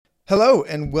Hello,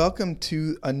 and welcome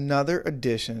to another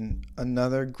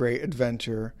great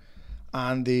adventure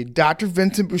on the Dr.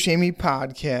 Vincent Buscemi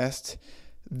podcast,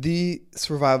 the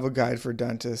survival guide for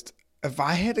dentists. If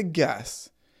I had to guess,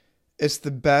 it's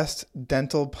the best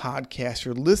dental podcast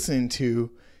you're listening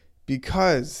to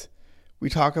because we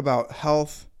talk about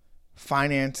health,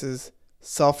 finances,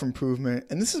 self-improvement,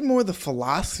 and this is more the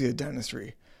philosophy of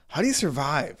dentistry. How do you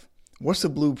survive? What's the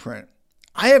blueprint?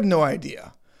 I have no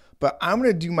idea. But I'm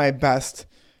going to do my best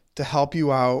to help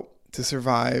you out to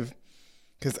survive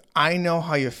because I know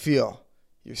how you feel.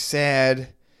 You're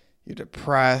sad, you're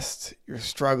depressed, you're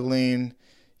struggling,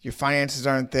 your finances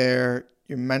aren't there,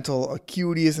 your mental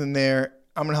acuity isn't there.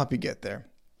 I'm going to help you get there.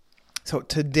 So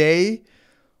today,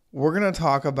 we're going to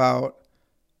talk about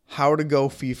how to go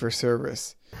fee for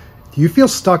service. Do you feel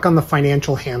stuck on the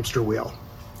financial hamster wheel?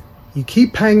 You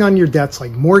keep paying on your debts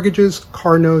like mortgages,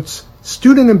 car notes,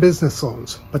 student and business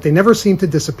loans, but they never seem to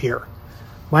disappear.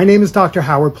 My name is Dr.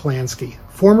 Howard Polanski,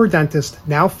 former dentist,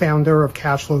 now founder of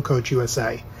Cashflow Coach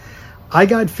USA. I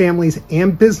guide families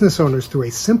and business owners through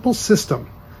a simple system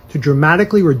to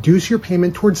dramatically reduce your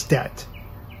payment towards debt.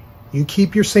 You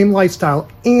keep your same lifestyle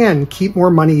and keep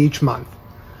more money each month.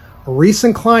 A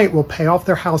recent client will pay off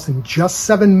their house in just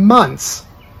 7 months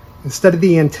instead of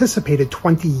the anticipated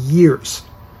 20 years.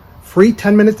 Free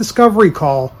 10-minute discovery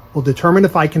call will determine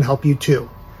if I can help you too.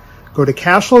 Go to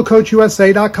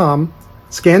cashflowcoachusa.com,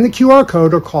 scan the QR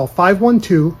code, or call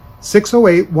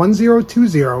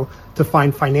 512-608-1020 to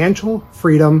find financial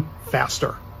freedom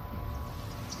faster.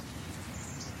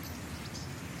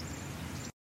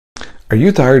 Are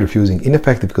you tired of using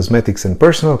ineffective cosmetics and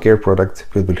personal care products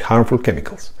filled with harmful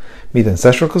chemicals? Meet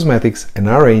Ancestral Cosmetics and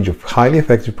our range of highly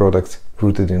effective products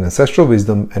rooted in ancestral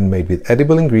wisdom and made with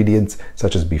edible ingredients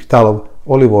such as beef tallow,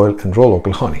 olive oil, and raw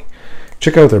local honey.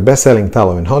 Check out our best-selling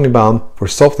tallow and honey balm for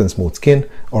soft and smooth skin,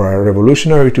 or our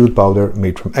revolutionary tooth powder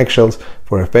made from eggshells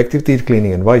for effective teeth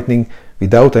cleaning and whitening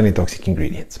without any toxic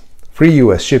ingredients. Free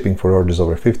US shipping for orders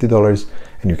over $50,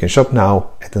 and you can shop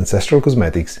now at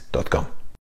ancestralcosmetics.com.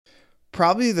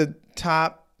 Probably the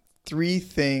top 3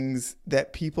 things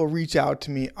that people reach out to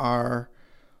me are,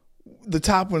 the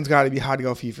top one's got to be how to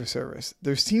go fee for service.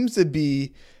 There seems to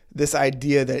be this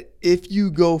idea that if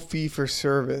you go fee for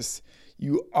service,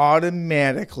 you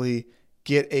automatically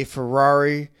get a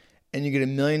Ferrari and you get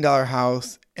 $1 million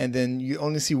house, and then you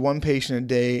only see one patient a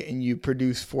day and you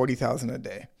produce $40,000 a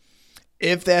day.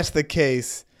 If that's the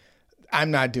case,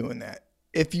 I'm not doing that.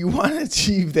 If you want to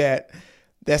achieve that,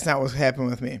 that's not what's happening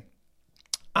with me.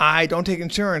 I don't take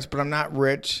insurance, but I'm not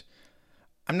rich.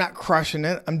 I'm not crushing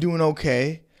it. I'm doing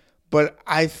okay. But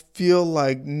I feel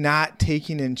like not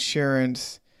taking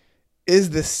insurance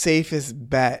is the safest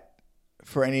bet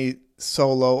for any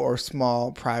solo or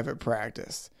small private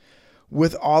practice.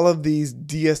 With all of these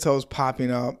DSOs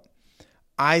popping up,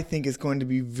 I think it's going to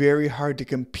be very hard to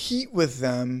compete with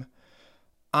them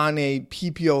on a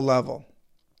PPO level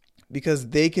because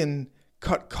they can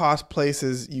cut cost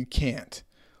places you can't.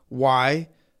 Why?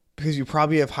 Because you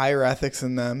probably have higher ethics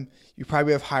than them. You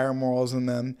probably have higher morals than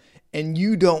them. And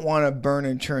you don't want to burn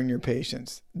and churn your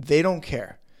patients. They don't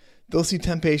care. They'll see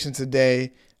 10 patients a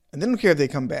day, and they don't care if they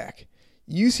come back.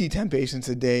 You see 10 patients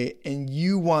a day, and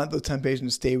you want those 10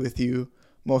 patients to stay with you,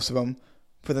 most of them,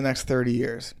 for the next 30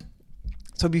 years.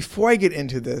 So before I get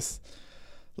into this,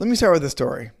 let me start with a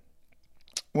story.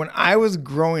 When I was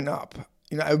growing up,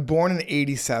 I was born in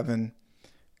 87,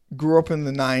 grew up in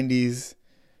the 90s,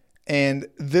 and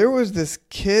there was this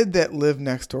kid that lived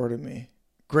next door to me.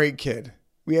 Great kid.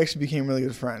 We actually became really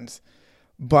good friends.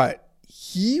 But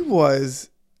he was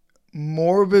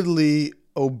morbidly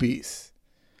obese.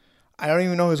 I don't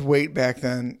even know his weight back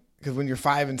then, because when you're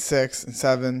 5 and 6 and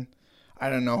 7, I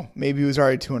don't know, maybe he was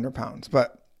already 200 pounds.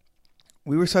 But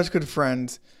we were such good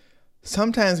friends.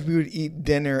 Sometimes we would eat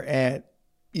dinner at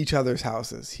each other's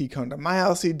houses. He'd come to my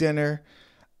house, eat dinner.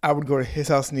 I would go to his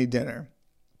house and eat dinner.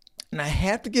 And I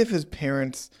have to give his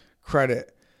parents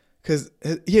credit because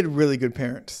he had really good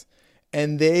parents.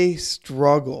 And they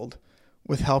struggled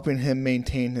with helping him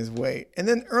maintain his weight. And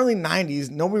then early 90s,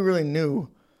 nobody really knew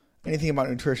anything about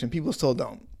nutrition. People still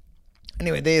don't.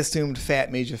 Anyway, they assumed fat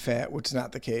made you fat, which is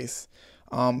not the case.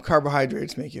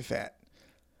 Carbohydrates make you fat.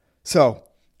 So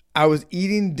I was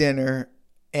eating dinner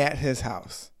at his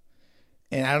house.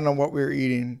 And I don't know what we were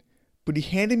eating, but he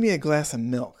handed me a glass of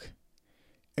milk.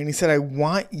 And he said, I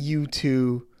want you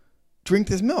to drink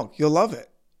this milk. You'll love it.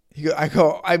 I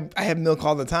have milk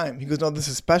all the time. He goes, no, this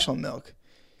is special milk.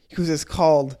 He goes, it's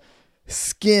called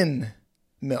skin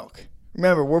milk.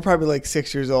 Remember, we're probably like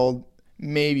 6 years old,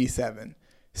 maybe 7.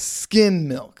 Skin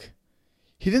milk.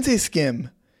 He didn't say skim.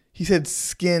 He said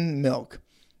skin milk.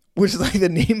 which is like the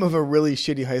name of a really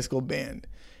shitty high school band.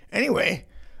 Anyway,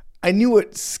 I knew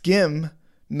what skim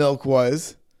milk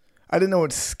was. I didn't know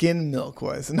what skin milk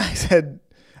was. And I said,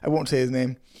 I won't say his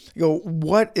name. I go,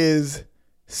 what is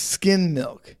skin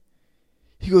milk?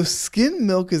 He goes, skin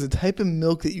milk is a type of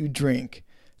milk that you drink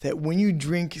that when you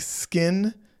drink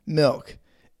skin milk,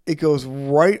 it goes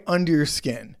right under your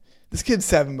skin. This kid's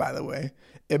 7, by the way.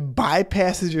 It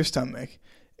bypasses your stomach.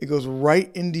 It goes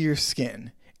right into your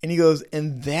skin. And he goes,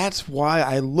 and that's why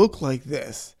I look like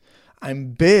this.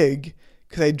 I'm big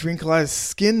because I drink a lot of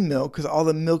skin milk because all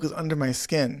the milk is under my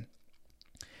skin.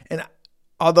 And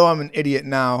although I'm an idiot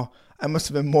now, I must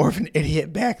have been more of an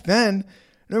idiot back then.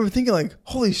 I remember thinking like,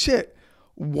 holy shit,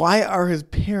 why are his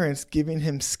parents giving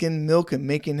him skin milk and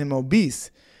making him obese?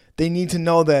 They need to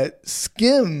know that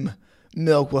skim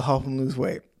milk will help him lose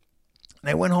weight. And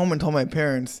I went home and told my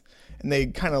parents, and they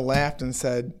kind of laughed and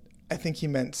said, I think he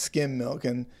meant skim milk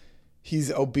and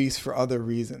he's obese for other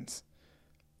reasons.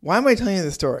 Why am I telling you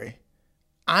this story?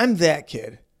 I'm that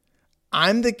kid.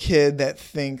 I'm the kid that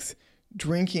thinks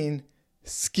drinking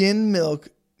skin milk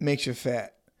makes you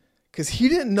fat because he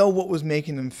didn't know what was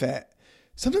making him fat.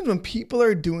 Sometimes when people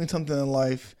are doing something in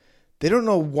life, they don't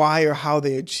know why or how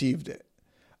they achieved it.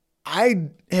 I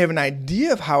have an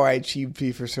idea of how I achieved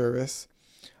fee for service.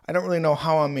 I don't really know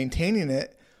how I'm maintaining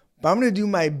it, but I'm going to do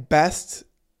my best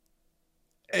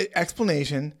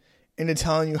explanation into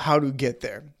telling you how to get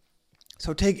there.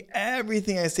 So take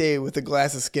everything I say with a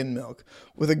glass of skin milk,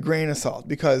 with a grain of salt,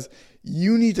 because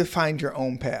you need to find your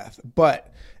own path.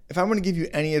 But if I'm going to give you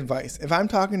any advice, if I'm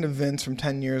talking to Vince from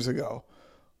 10 years ago,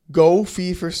 go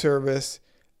fee for service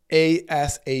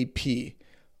ASAP.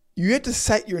 You have to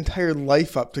set your entire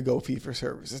life up to go fee for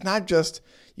service. It's not just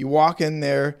you walk in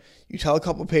there, you tell a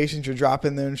couple patients you're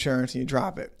dropping their insurance and you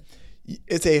drop it.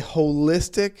 It's a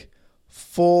holistic,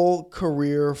 full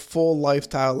career, full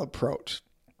lifestyle approach.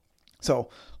 So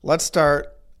let's start,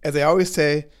 as I always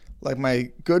say, like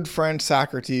my good friend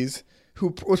Socrates,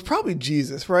 who was probably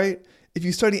Jesus, right? If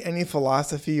you study any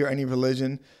philosophy or any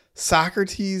religion,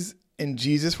 Socrates and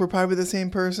Jesus were probably the same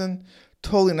person.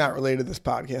 Totally not related to this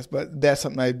podcast, but that's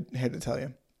something I had to tell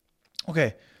you.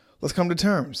 Okay, let's come to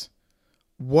terms.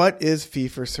 What is fee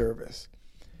for service?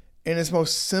 In its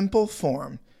most simple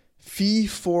form, fee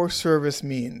for service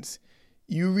means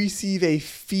you receive a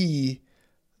fee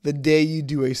the day you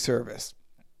do a service.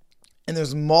 And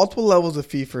there's multiple levels of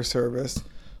fee for service.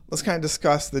 Let's kind of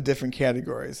discuss the different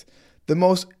categories. The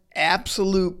most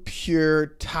absolute, pure,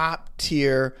 top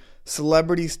tier,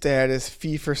 celebrity status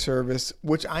fee for service,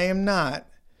 which I am not,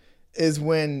 is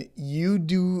when you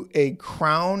do a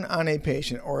crown on a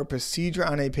patient or a procedure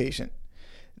on a patient.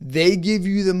 They give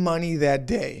you the money that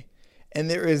day, and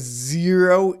there is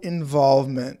zero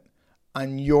involvement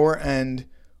on your end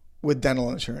with dental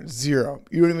insurance. Zero.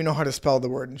 You don't even know how to spell the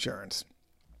word insurance.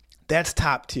 That's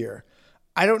top tier.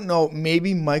 I don't know,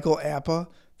 maybe Michael Appa,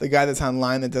 the guy that's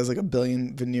online that does like 1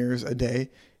 billion veneers a day,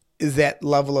 is that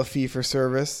level of fee for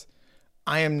service.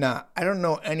 I am not. I don't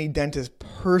know any dentist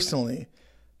personally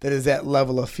that is that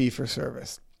level of fee for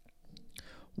service.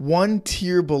 One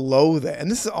tier below that, and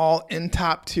this is all in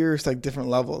top tiers, like different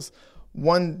levels.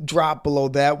 One drop below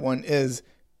that one is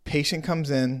patient comes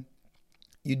in,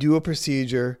 you do a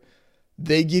procedure,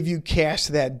 they give you cash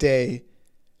that day,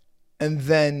 and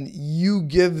then you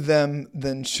give them the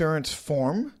insurance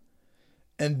form,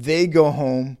 and they go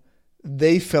home,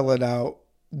 they fill it out,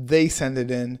 they send it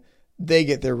in, they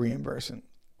get their reimbursement.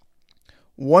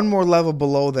 One more level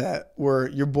below that, where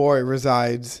your boy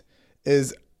resides,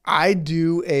 is I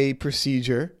do a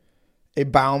procedure, a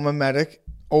biomimetic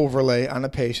overlay on a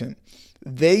patient.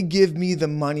 They give me the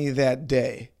money that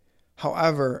day.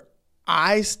 However,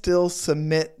 I still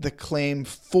submit the claim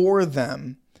for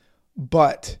them,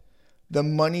 but the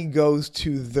money goes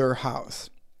to their house.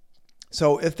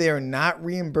 So if they are not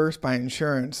reimbursed by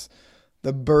insurance,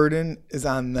 the burden is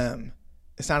on them.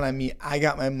 It's not on me. I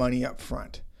got my money up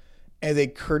front. As a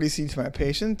courtesy to my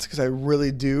patients, because I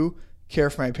really do care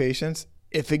for my patients,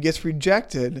 if it gets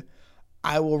rejected,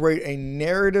 I will write a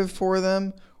narrative for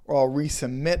them or I'll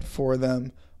resubmit for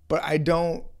them, but I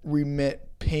don't remit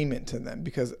payment to them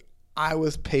because I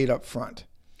was paid up front.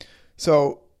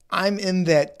 So I'm in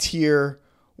that tier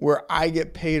where I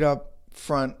get paid up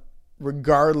front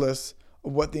regardless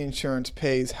of what the insurance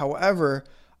pays. However,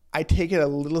 I take it a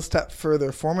little step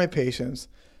further for my patients,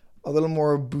 a little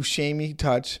more Buscemi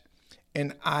touch,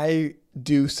 and I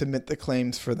do submit the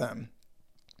claims for them.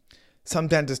 Some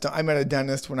dentists don't. I met a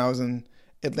dentist when I was in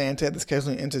Atlanta at the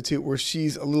Scheduling Institute where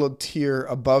she's a little tier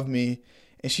above me,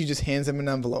 and she just hands them an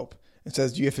envelope and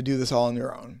says, you have to do this all on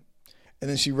your own. and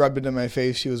then she rubbed it in my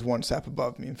face. She was one step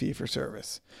above me in fee for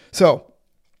service. So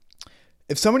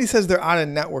if somebody says they're out of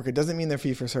network, it doesn't mean they're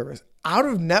fee for service. Out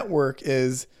of network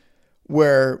is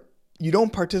where you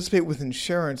don't participate with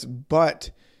insurance,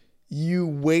 but you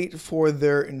wait for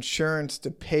their insurance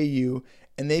to pay you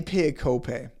and they pay a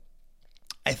copay.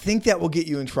 I think that will get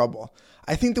you in trouble.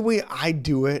 I think the way I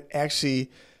do it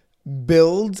actually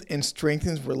builds and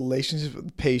strengthens relationships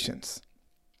with patients.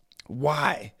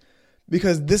 Why?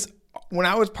 Because when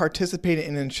I was participating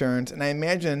in insurance, and I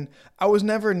imagine I was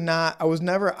never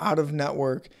out of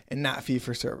network and not fee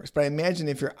for service. But I imagine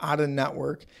if you're out of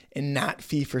network and not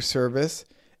fee for service,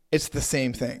 it's the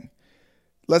same thing.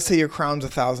 Let's say your crown's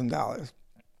 $1,000 and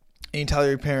you tell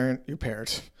your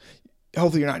parents,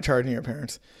 hopefully you're not charging your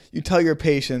parents. You tell your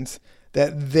patients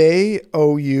that they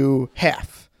owe you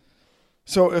half.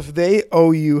 So if they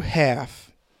owe you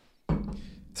half,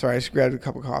 sorry, I just grabbed a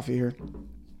cup of coffee here.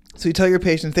 So you tell your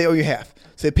patients they owe you half.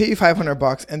 So they pay you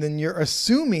 $500, and then you're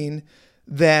assuming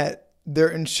that their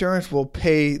insurance will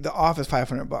pay the office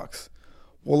 $500.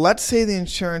 Well, let's say the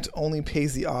insurance only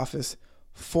pays the office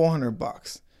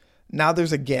 $400. Now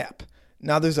there's a gap.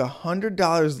 Now there's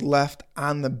 $100 left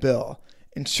on the bill.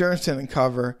 Insurance didn't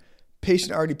cover.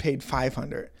 Patient already paid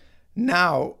 $500.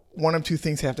 Now, one of two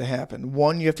things have to happen.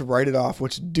 One, you have to write it off,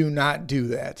 which do not do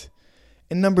that.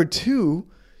 And number two,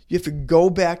 you have to go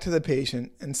back to the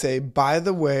patient and say, by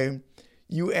the way,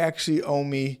 you actually owe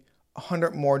me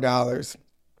 $100 more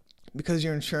because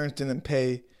your insurance didn't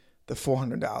pay the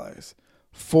 $400.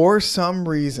 For some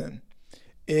reason,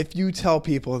 if you tell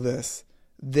people this,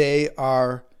 they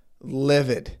are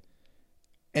livid.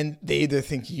 And they either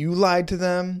think you lied to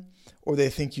them or they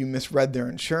think you misread their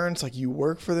insurance, like you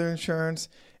work for their insurance.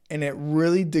 And it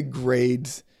really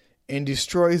degrades and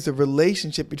destroys the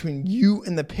relationship between you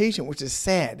and the patient, which is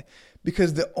sad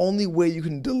because the only way you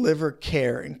can deliver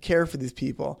care and care for these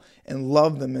people and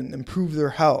love them and improve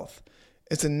their health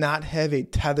is to not have a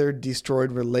tethered,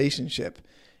 destroyed relationship.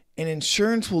 And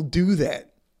insurance will do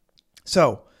that.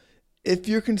 So if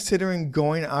you're considering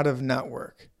going out of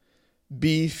network,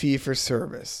 be fee for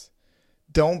service.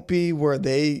 Don't be where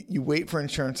you wait for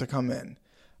insurance to come in.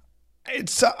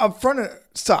 It's up front, it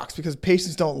sucks because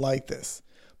patients don't like this.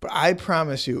 But I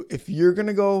promise you, if you're going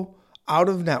to go out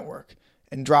of network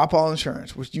and drop all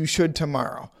insurance, which you should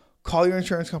tomorrow, call your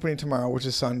insurance company tomorrow, which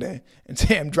is Sunday, and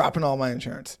say, I'm dropping all my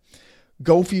insurance.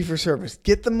 Go fee for service.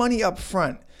 Get the money up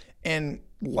front. And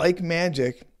like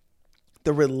magic,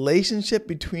 the relationship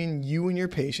between you and your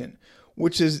patient,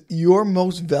 which is your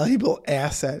most valuable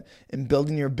asset in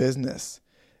building your business,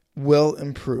 will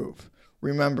improve.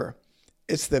 Remember,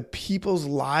 it's the people's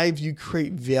lives you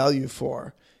create value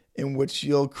for in which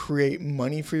you'll create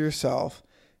money for yourself.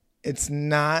 It's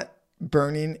not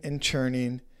burning and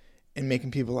churning and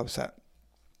making people upset.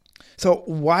 So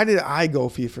why did I go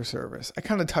fee for service? I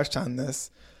kind of touched on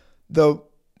this. Though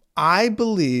I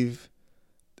believe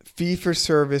fee for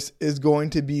service is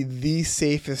going to be the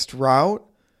safest route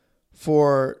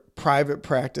for private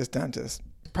practice dentists.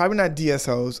 Probably not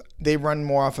DSOs. They run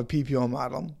more off a PPO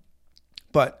model.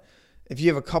 But if you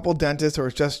have a couple dentists or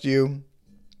it's just you,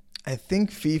 I think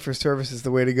fee for service is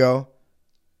the way to go.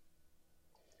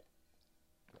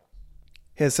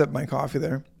 Had to sip my coffee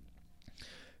there.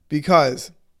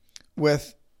 Because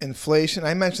with inflation,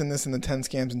 I mentioned this in the 10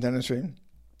 scams in dentistry,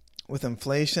 with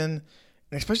inflation,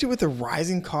 and especially with the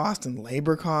rising costs and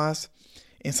labor costs,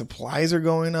 and supplies are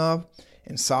going up,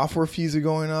 and software fees are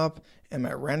going up, and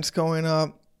my rent's going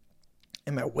up,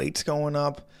 and my weight's going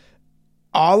up.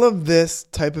 All of this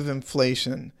type of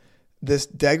inflation, this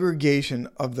degradation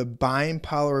of the buying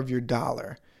power of your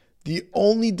dollar, the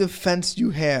only defense you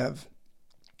have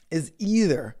is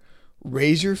either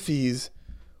raise your fees,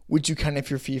 which you can if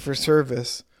you're fee for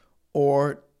service,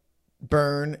 or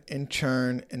burn and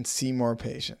churn and see more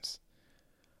patients.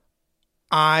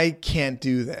 I can't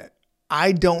do that.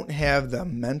 I don't have the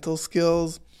mental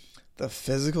skills, the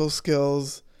physical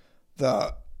skills,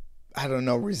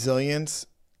 resilience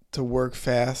to work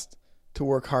fast, to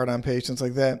work hard on patients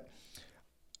like that.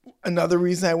 Another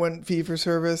reason I went fee for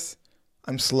service,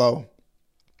 I'm slow.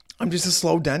 I'm just a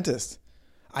slow dentist.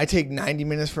 I take 90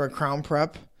 minutes for a crown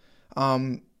prep.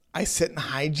 I sit in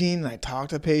hygiene and I talk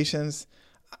to patients.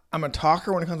 I'm a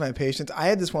talker when it comes to my patients. I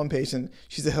had this one patient,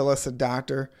 she's a holistic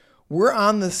doctor. We're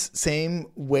on the same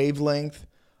wavelength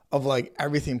of like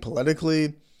everything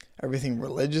politically, everything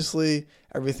religiously,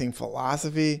 everything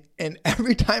philosophy. And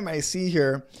every time I see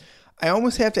her, I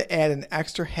almost have to add an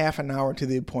extra half an hour to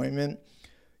the appointment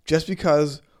just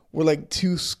because we're like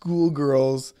two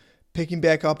schoolgirls picking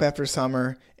back up after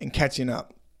summer and catching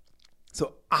up.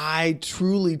 So I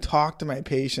truly talk to my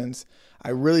patients. I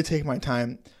really take my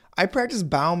time. I practice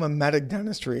biomimetic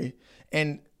dentistry,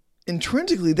 and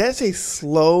intrinsically, that's a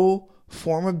slow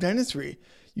form of dentistry.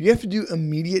 You have to do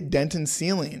immediate dentin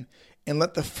sealing and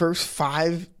let the first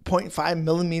 5.5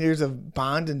 millimeters of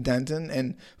bond and dentin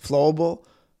and flowable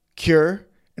cure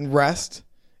and rest,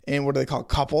 and what do they call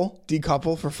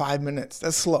decouple for 5 minutes.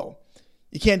 That's slow.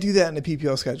 You can't do that in the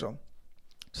PPO schedule.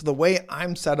 So the way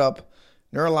I'm set up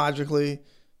neurologically,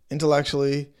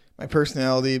 intellectually, my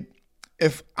personality,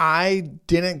 if I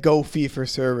didn't go fee for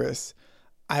service,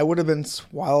 I would have been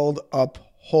swallowed up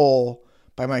whole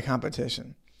by my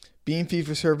competition. Being fee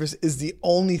for service is the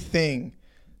only thing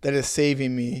that is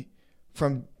saving me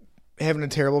from having a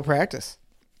terrible practice.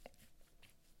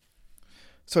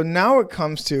 So now it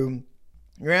comes to,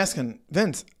 you're asking,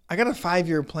 Vince, I got a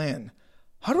 5-year plan.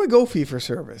 How do I go fee for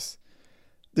service?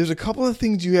 There's a couple of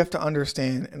things you have to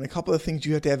understand and a couple of things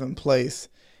you have to have in place.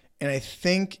 And I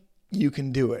think you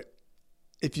can do it.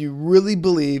 If you really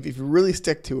believe, if you really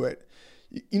stick to it.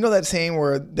 You know that saying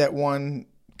where that one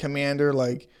commander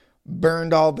like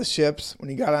burned all the ships when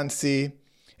he got on sea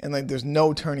and like there's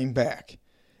no turning back.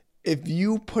 If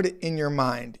you put it in your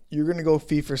mind, you're going to go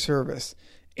fee for service.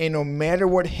 And no matter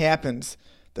what happens,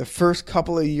 the first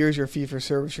couple of years you're fee for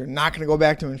service, you're not going to go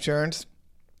back to insurance,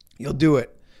 you'll do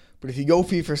it. But if you go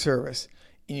fee for service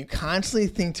and you constantly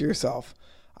think to yourself,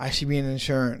 I should be in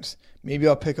insurance. Maybe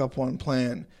I'll pick up one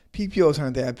plan. PPOs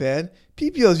aren't that bad.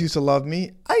 PPOs used to love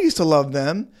me. I used to love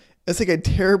them. It's like a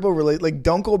terrible relate. Like,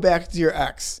 don't go back to your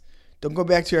ex. Don't go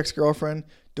back to your ex-girlfriend.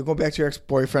 Don't go back to your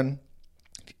ex-boyfriend.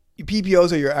 Your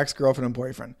PPOs are your ex-girlfriend and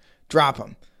boyfriend. Drop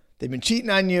them. They've been cheating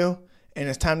on you, and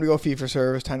it's time to go fee for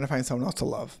service. Time to find someone else to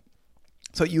love.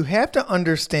 So you have to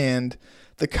understand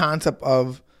the concept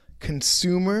of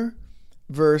consumer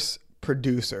versus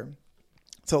producer.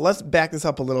 So let's back this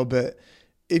up a little bit.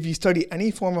 If you study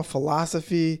any form of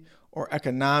philosophy or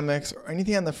economics or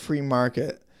anything on the free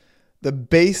market, the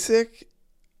basic,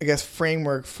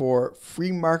 framework for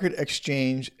free market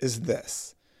exchange is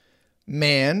this.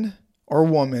 Man or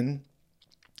woman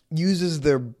uses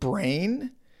their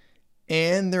brain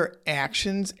and their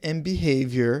actions and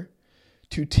behavior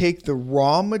to take the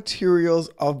raw materials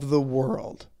of the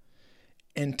world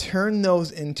and turn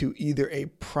those into either a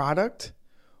product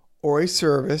or a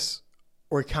service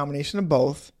or a combination of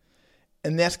both,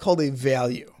 and that's called a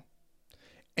value.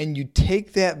 And you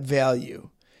take that value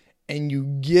and you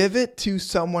give it to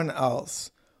someone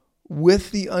else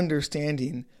with the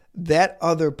understanding that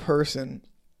other person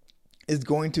is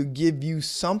going to give you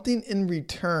something in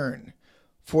return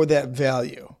for that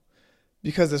value.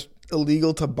 Because it's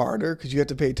illegal to barter because you have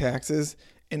to pay taxes.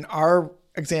 In our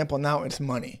example now, it's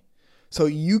money. So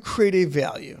you create a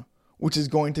value, which is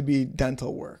going to be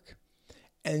dental work.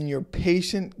 And your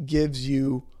patient gives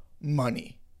you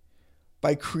money.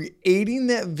 By creating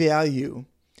that value,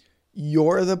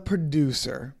 you're the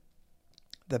producer.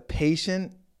 The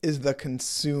patient is the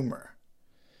consumer.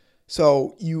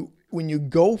 So when you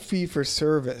go fee for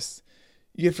service,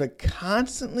 you have to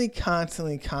constantly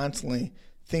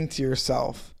think to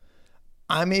yourself,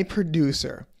 I'm a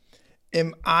producer.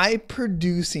 Am I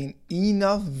producing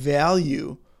enough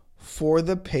value for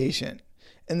the patient?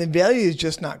 And the value is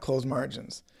just not closed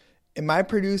margins. Am I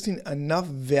producing enough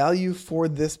value for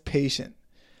this patient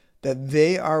that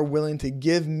they are willing to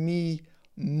give me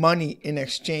money in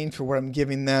exchange for what I'm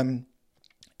giving them,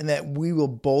 and that we will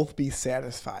both be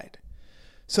satisfied?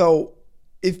 So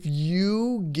if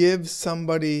you give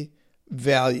somebody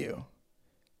value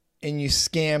and you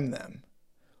scam them,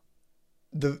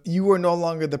 you are no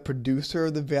longer the producer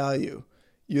of the value.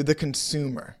 You're the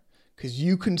consumer, because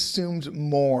you consumed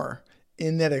more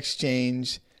in that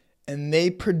exchange and they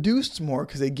produced more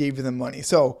because they gave you the money.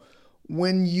 So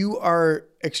when you are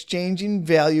exchanging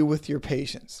value with your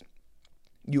patients,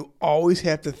 you always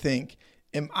have to think,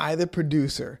 am I the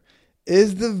producer?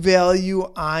 Is the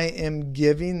value I am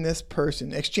giving this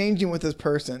person, exchanging with this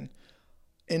person,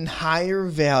 in higher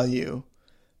value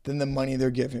than the money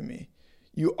they're giving me?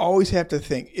 You always have to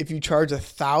think, if you charge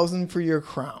 $1,000 for your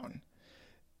crown,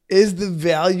 is the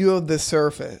value of the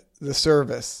service,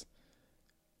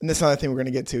 and this is another thing we're going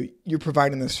to get to, you're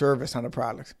providing the service, not a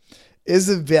product. Is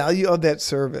the value of that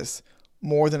service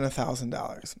more than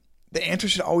 $1,000? The answer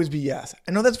should always be yes.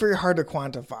 I know that's very hard to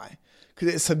quantify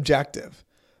because it's subjective,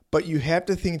 but you have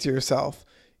to think to yourself,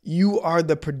 you are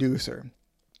the producer.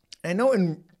 I know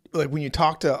when you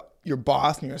talk to your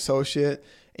boss and your associate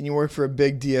and you work for a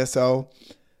big DSO,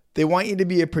 they want you to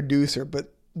be a producer,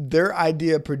 but their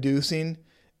idea of producing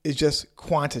is just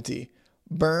quantity.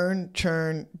 Burn,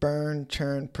 churn,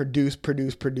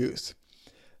 produce.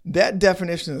 That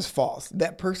definition is false.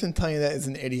 That person telling you that is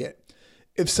an idiot.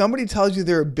 if somebody tells you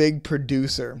they're a big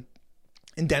producer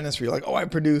in dentistry, like, oh, I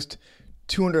produced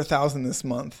 200,000 this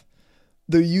month,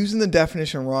 they're using the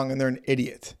definition wrong and they're an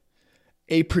idiot.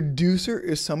 A producer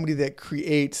is somebody that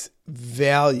creates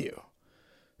value.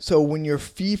 So when you're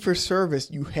fee for service,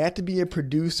 you have to be a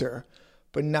producer,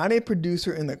 but not a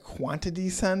producer in the quantity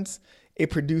sense, a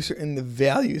producer in the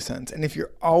value sense. And if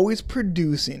you're always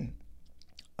producing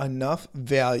enough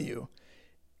value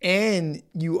and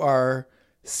you are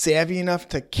savvy enough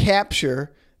to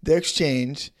capture the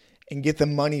exchange and get the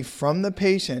money from the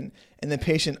patient, and the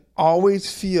patient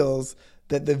always feels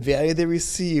that the value they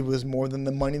receive was more than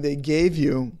the money they gave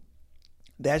you,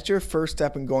 that's your first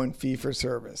step in going fee for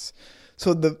service.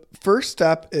 So the first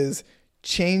step is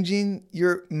changing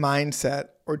your mindset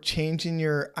or changing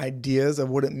your ideas of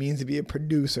what it means to be a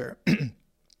producer.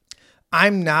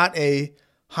 I'm not a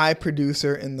high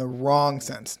producer in the wrong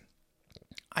sense.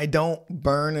 I don't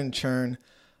burn and churn.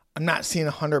 I'm not seeing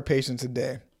 100 patients a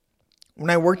day. When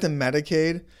I worked in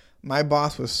Medicaid, my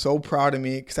boss was so proud of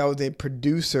me because I was a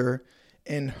producer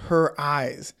in her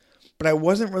eyes, but I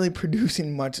wasn't really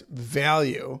producing much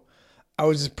value. I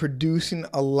was just producing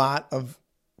a lot of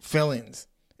fillings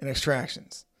and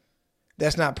extractions.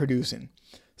 That's not producing.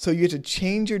 So you have to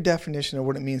change your definition of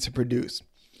what it means to produce.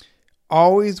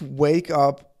 Always wake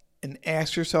up and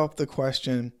ask yourself the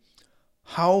question,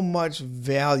 how much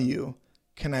value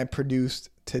can I produce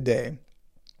today?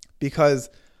 Because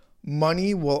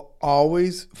money will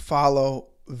always follow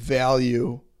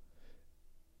value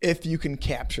if you can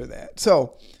capture that.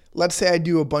 So let's say I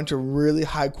do a bunch of really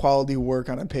high quality work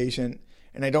on a patient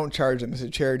and I don't charge them. It's a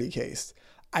charity case.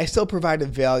 I still provide a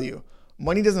value.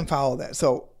 Money doesn't follow that.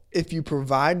 So if you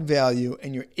provide value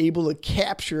and you're able to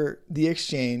capture the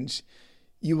exchange,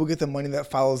 you will get the money that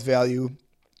follows value,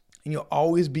 and you'll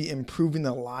always be improving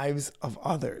the lives of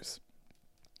others.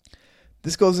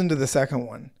 This goes into the second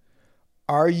one.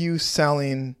 Are you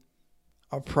selling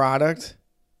a product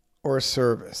or a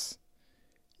service?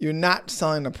 You're not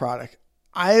selling a product.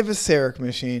 I have a CEREC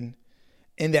machine,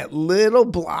 and that little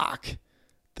block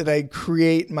that I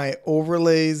create my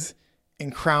overlays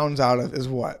and crowns out of is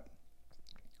what?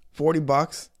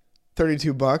 $40,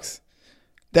 $32.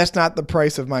 That's not the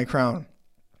price of my crown.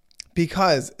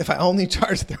 Because if I only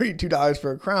charge $32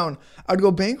 for a crown, I'd go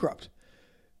bankrupt.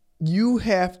 You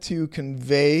have to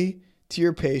convey to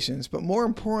your patients, but more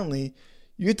importantly,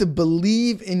 you have to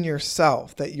believe in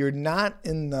yourself that you're not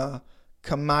in the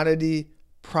commodity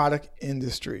product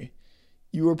industry.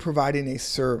 You are providing a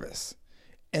service.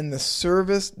 And the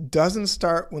service doesn't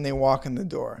start when they walk in the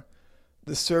door.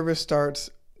 The service starts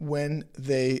when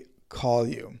they call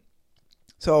you.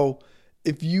 So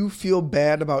if you feel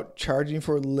bad about charging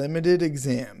for limited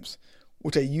exams,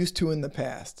 which I used to in the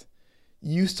past,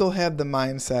 you still have the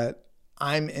mindset,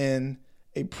 I'm in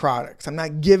a product. I'm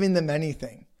not giving them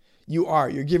anything.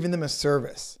 You're giving them a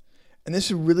service. And this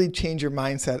should really change your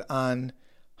mindset on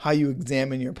how you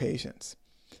examine your patients.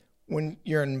 When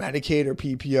you're in Medicaid or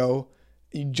PPO,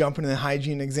 you jump into the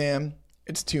hygiene exam,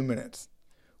 it's 2 minutes.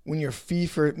 When you're fee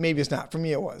for, maybe it's not, for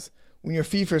me it was. When you're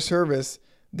fee for service,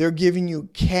 they're giving you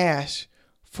cash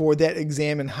for that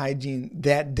exam and hygiene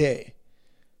that day.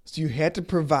 So you had to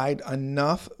provide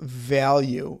enough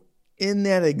value in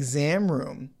that exam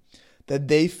room that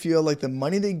they feel like the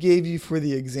money they gave you for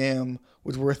the exam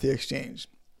was worth the exchange.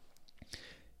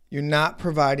 You're not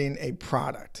providing a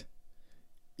product.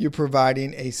 You're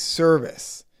providing a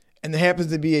service. And there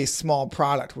happens to be a small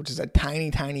product, which is a tiny,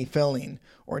 tiny filling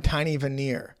or a tiny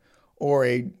veneer or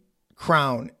a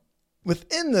crown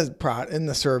within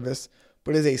the service,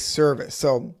 but is a service.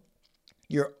 So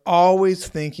you're always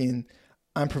thinking,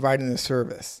 I'm providing a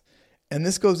service. And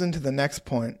this goes into the next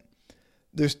point.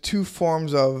 There's two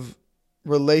forms of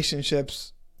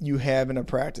relationships you have in a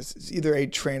practice. It's either a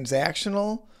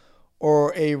transactional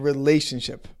or a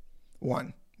relationship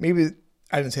one. Maybe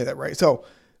I didn't say that right. So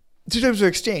two types of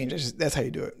exchange. That's how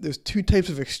you do it. There's two types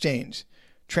of exchange.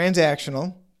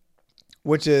 Transactional,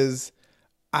 which is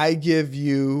I give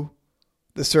you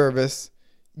the service,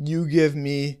 you give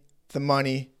me the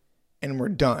money, and we're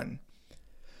done.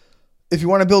 If you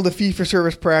want to build a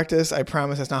fee-for-service practice, I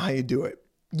promise that's not how you do it.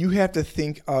 You have to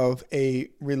think of a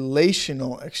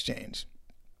relational exchange.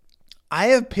 I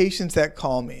have patients that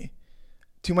call me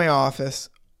to my office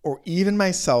or even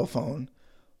my cell phone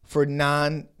for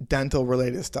non-dental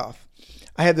related stuff.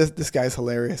 I had this guy's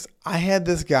hilarious. I had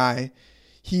this guy,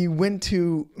 he went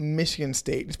to Michigan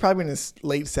State. He's probably in his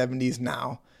late 70s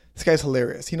now. This guy's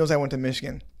hilarious. He knows I went to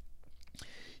Michigan.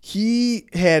 He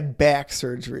had back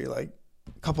surgery like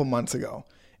a couple months ago,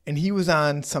 and he was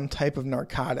on some type of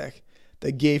narcotic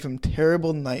that gave him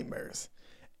terrible nightmares.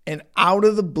 And out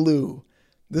of the blue,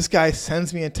 This guy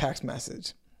sends me a text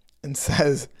message and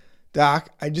says,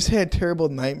 Doc, I just had a terrible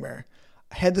nightmare.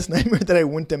 I had this nightmare that I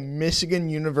went to Michigan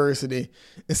University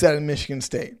instead of Michigan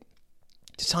State.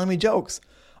 Just telling me jokes.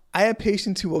 I have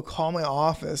patients who will call my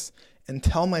office and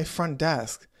tell my front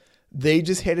desk they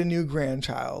just had a new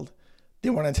grandchild. They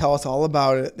want to tell us all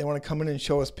about it. They want to come in and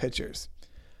show us pictures.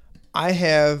 I'm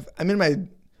in my,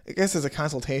 I guess it's a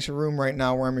consultation room right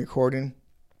now where I'm recording.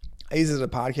 I use it as a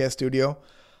podcast studio.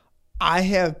 I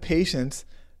have patients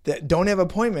that don't have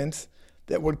appointments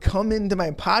that would come into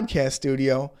my podcast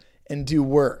studio and do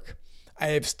work. I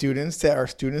have students that are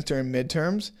students during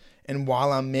midterms, and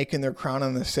while I'm making their crown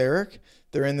on the CEREC,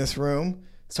 they're in this room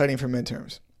studying for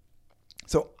midterms.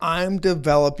 So I'm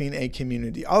developing a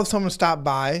community. I'll have someone stop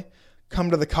by, come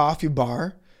to the coffee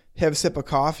bar, have a sip of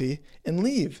coffee, and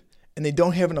leave, and they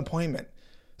don't have an appointment.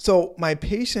 So my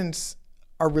patients,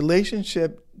 our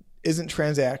relationship isn't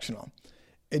transactional.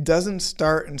 It doesn't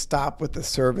start and stop with the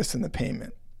service and the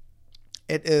payment.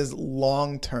 It is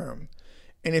long-term.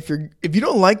 And if you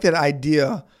don't like that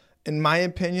idea, in my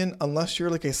opinion, unless you're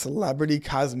like a celebrity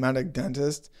cosmetic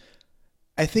dentist,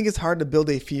 I think it's hard to build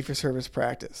a fee-for-service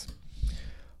practice.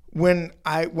 When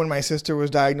my sister was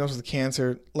diagnosed with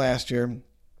cancer last year,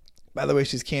 by the way,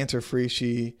 she's cancer-free.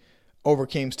 She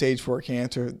overcame stage 4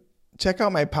 cancer. Check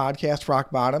out my podcast,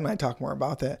 Rock Bottom, and I talk more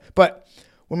about that. But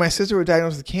when my sister was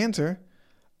diagnosed with cancer,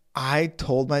 I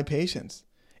told my patients,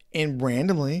 and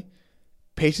randomly,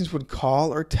 patients would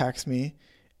call or text me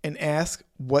and ask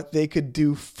what they could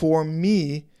do for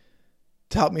me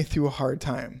to help me through a hard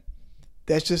time.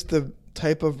 That's just the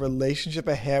type of relationship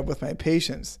I have with my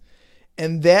patients.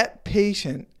 And that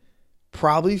patient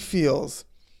probably feels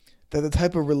that the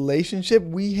type of relationship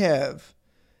we have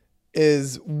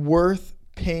is worth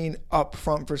paying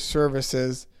upfront for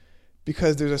services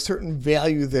because there's a certain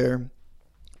value there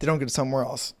they don't get somewhere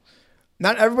else.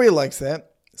 Not everybody likes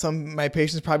that. Some of my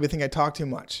patients probably think I talk too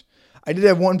much. I did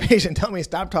have one patient tell me,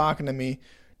 stop talking to me.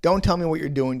 Don't tell me what you're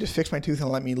doing. Just fix my tooth and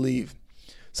let me leave.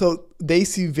 So they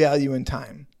see value in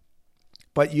time.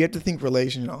 But you have to think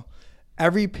relational.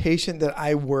 Every patient that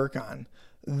I work on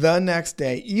the next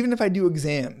day, even if I do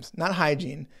exams, not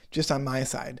hygiene, just on my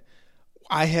side,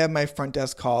 I have my front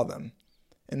desk call them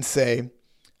and say,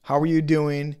 how are you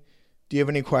doing? Do you have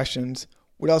any questions?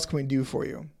 What else can we do for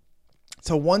you?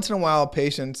 So once in a while,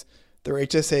 patients, their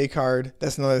HSA card,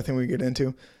 that's another thing we get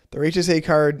into, their HSA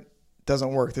card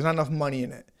doesn't work. There's not enough money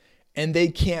in it. And they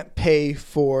can't pay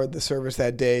for the service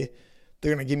that day.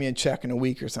 They're going to give me a check in a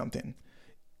week or something.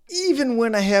 Even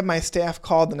when I have my staff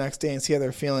call the next day and see how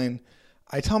they're feeling,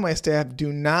 I tell my staff,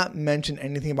 do not mention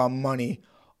anything about money.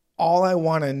 All I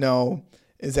want to know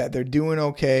is that they're doing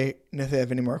okay and if they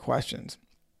have any more questions.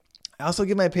 I also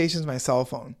give my patients my cell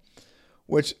phone,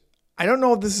 which I don't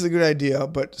know if this is a good idea,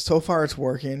 but so far it's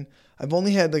working. I've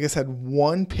only had, like I said,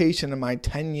 one patient in my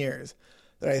 10 years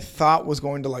that I thought was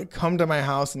going to come to my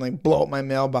house and blow up my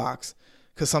mailbox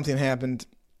because something happened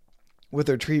with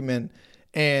their treatment.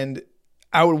 And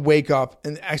I would wake up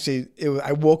and actually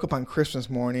I woke up on Christmas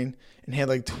morning and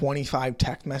had 25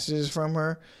 text messages from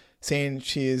her saying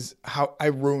how I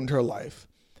ruined her life.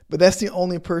 But that's the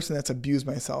only person that's abused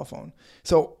my cell phone.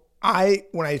 So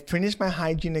when I finish my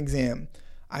hygiene exam,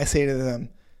 I say to them,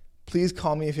 please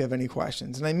call me if you have any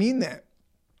questions. And I mean that.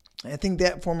 I think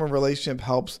that form of relationship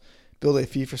helps build a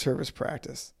fee-for-service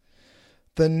practice.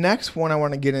 The next one I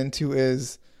want to get into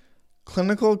is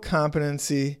clinical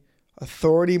competency,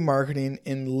 authority marketing,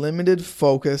 and limited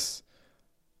focus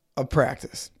of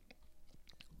practice.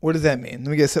 What does that mean?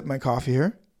 Let me get a sip of my coffee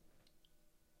here.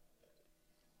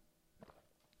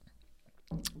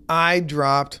 I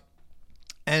dropped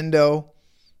endo.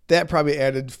 That probably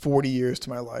added 40 years to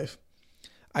my life.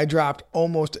 I dropped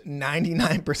almost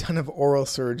 99% of oral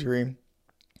surgery.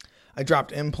 I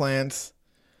dropped implants.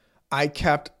 I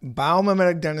kept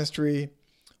biomimetic dentistry,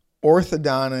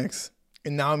 orthodontics,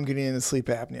 and now I'm getting into sleep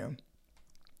apnea.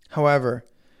 However,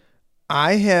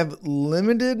 I have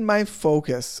limited my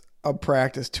focus of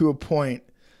practice to a point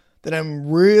that I'm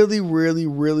really, really,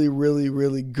 really, really,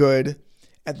 really good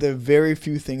at the very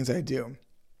few things I do.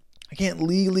 I can't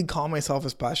legally call myself a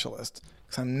specialist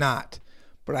because I'm not,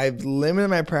 but I've limited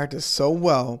my practice so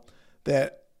well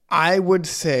that I would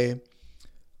say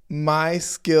my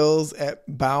skills at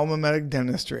biomimetic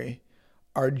dentistry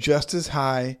are just as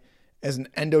high as an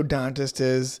endodontist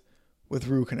is with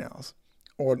root canals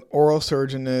or an oral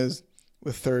surgeon is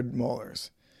with third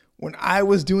molars. When I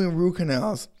was doing root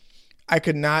canals, I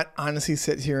could not honestly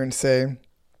sit here and say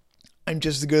I'm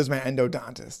just as good as my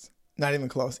endodontist. Not even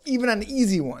close. Even on the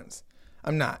easy ones,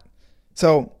 I'm not.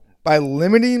 So by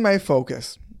limiting my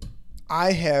focus,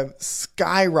 I have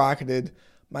skyrocketed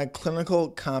my clinical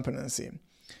competency.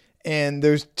 And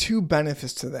there's two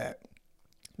benefits to that.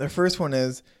 The first one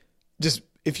is just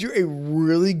if you're a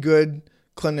really good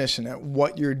clinician at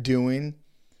what you're doing,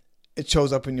 it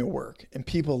shows up in your work and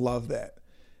people love that.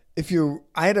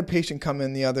 I had a patient come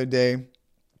in the other day,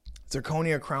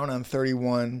 zirconia crown on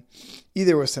 31,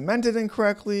 either was cemented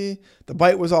incorrectly, the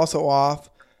bite was also off,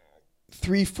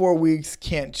 3-4 weeks,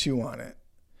 can't chew on it.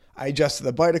 I adjusted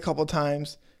the bite a couple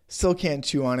times, still can't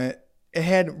chew on it. It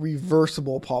had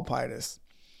reversible pulpitis.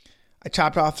 I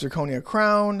chopped off zirconia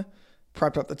crown,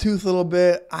 prepped up the tooth a little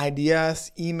bit,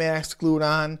 IDS, Emax, glued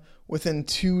on. Within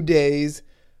 2 days,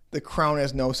 the crown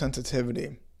has no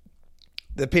sensitivity.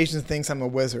 The patient thinks I'm a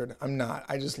wizard. I'm not.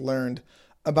 I just learned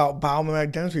about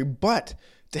biomimetic dentistry. But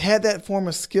to have that form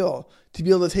of skill, to be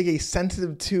able to take a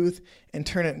sensitive tooth and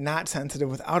turn it not sensitive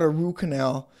without a root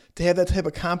canal, to have that type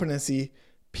of competency,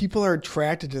 people are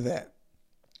attracted to that.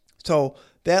 So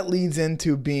that leads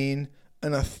into being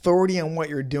an authority on what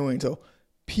you're doing. So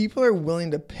people are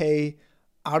willing to pay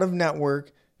out of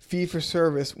network fee for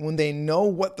service when they know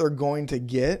what they're going to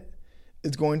get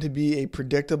is going to be a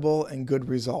predictable and good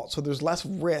result. So there's less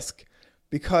risk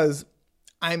because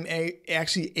I'm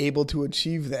actually able to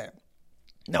achieve that.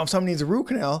 Now, if someone needs a root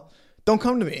canal, don't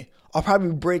come to me. I'll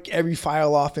probably break every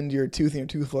file off into your tooth and your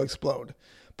tooth will explode.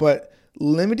 But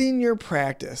limiting your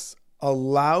practice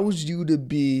allows you to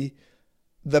be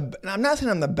and I'm not saying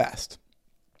I'm the best,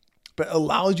 but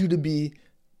allows you to be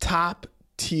top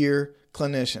tier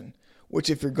clinician, which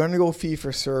if you're going to go fee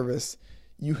for service,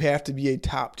 you have to be a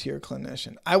top tier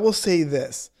clinician. I will say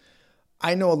this.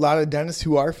 I know a lot of dentists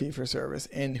who are fee for service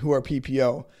and who are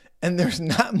PPO, and there's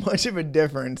not much of a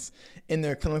difference in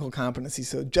their clinical competency.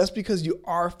 So just because you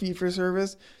are fee for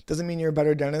service doesn't mean you're a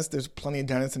better dentist. There's plenty of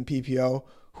dentists in PPO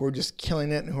who are just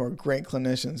killing it and who are great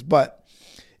clinicians. But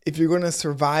if you're going to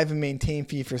survive and maintain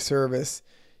fee for service,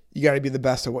 you got to be the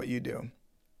best at what you do.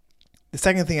 The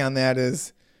second thing on that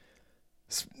is,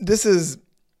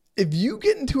 if you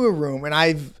get into a room, and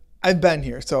I've been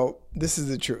here, so this is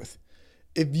the truth.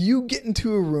 If you get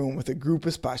into a room with a group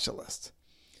of specialists,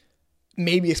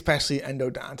 maybe especially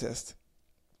endodontists,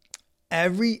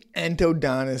 every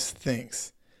endodontist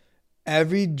thinks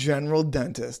every general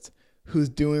dentist who's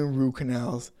doing root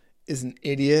canals is an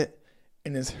idiot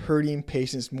and is hurting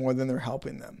patients more than they're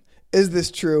helping them. Is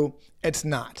this true? It's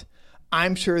not.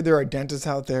 I'm sure there are dentists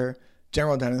out there,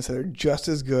 general dentists, that are just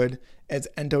as good as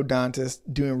endodontists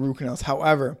doing root canals.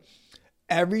 However,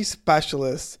 every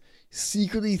specialist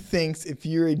secretly thinks if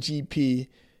you're a GP,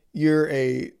 you're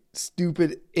a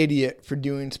stupid idiot for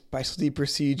doing specialty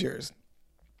procedures.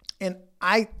 And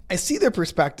I see their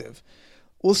perspective.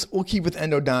 We'll keep with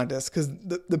endodontists because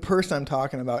the person I'm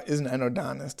talking about is an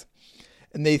endodontist.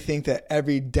 And they think that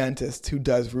every dentist who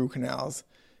does root canals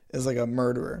is like a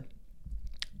murderer.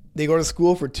 They go to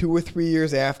school for 2 or 3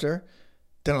 years after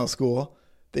dental school.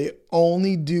 They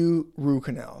only do root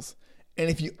canals. And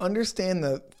if you understand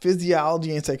the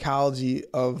physiology and psychology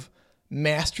of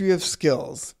mastery of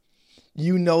skills,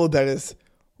 you know that it's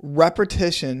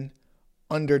repetition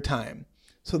under time.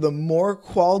 So the more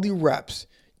quality reps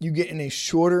you get in a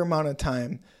shorter amount of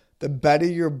time, the better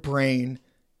your brain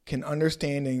can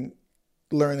understand and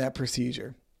learn that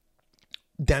procedure.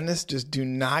 Dentists just do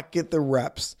not get the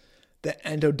reps that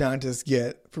endodontists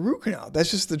get for root canal.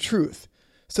 That's just the truth.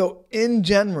 So in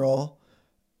general,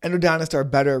 endodontists are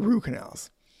better at root canals.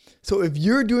 So if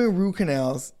you're doing root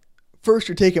canals, first,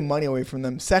 you're taking money away from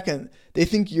them. Second, they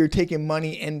think you're taking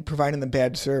money and providing them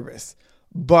bad service.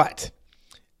 But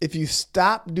if you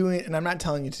stop doing, and I'm not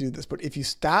telling you to do this, but if you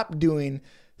stop doing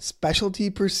specialty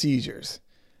procedures,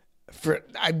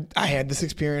 I had this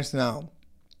experience now,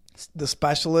 the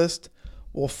specialist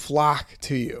will flock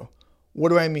to you. What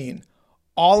do I mean?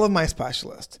 All of my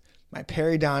specialists, my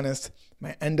periodontist,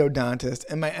 my endodontist,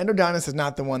 and my endodontist is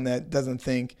not the one that doesn't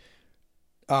think,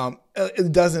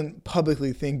 it doesn't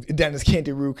publicly think dentists can't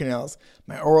do root canals.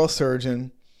 My oral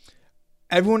surgeon,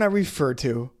 everyone I refer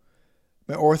to,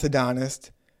 my orthodontist,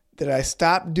 that I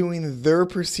stopped doing their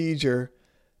procedure,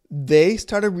 they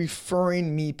started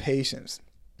referring me patients.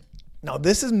 Now,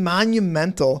 this is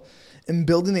monumental in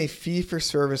building a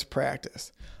fee-for-service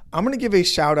practice. I'm going to give a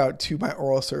shout out to my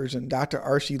oral surgeon, Dr.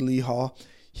 Archie Lehall.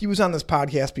 He was on this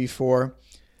podcast before.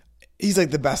 He's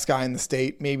like the best guy in the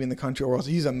state, maybe in the country oral.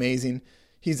 He's amazing.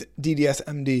 He's DDS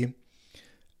MD.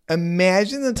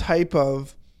 Imagine the type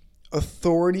of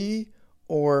authority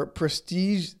or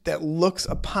prestige that looks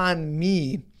upon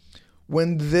me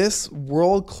when this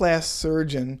world-class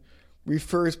surgeon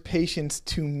refers patients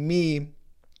to me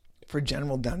for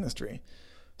general dentistry.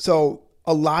 So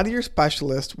a lot of your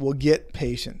specialists will get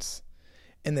patients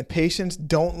and the patients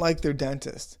don't like their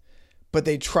dentist, but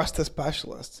they trust the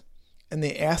specialist, and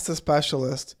they ask the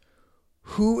specialist,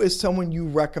 who is someone you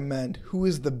recommend? Who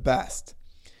is the best?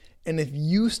 And if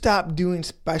you stop doing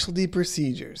specialty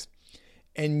procedures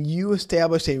and you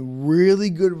establish a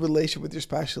really good relationship with your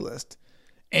specialist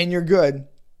and you're good,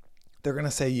 they're going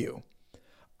to say you.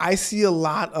 I see a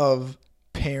lot of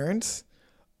parents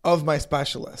of my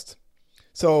specialist.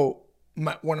 So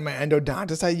one of my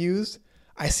endodontists I use,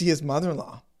 I see his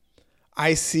mother-in-law.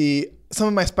 I see some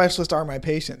of my specialists are my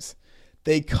patients.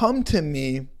 They come to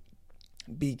me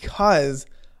because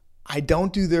I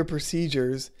don't do their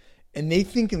procedures, and they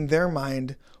think in their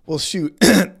mind, well, shoot,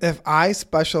 if I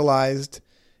specialized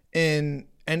in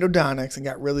endodontics and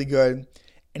got really good,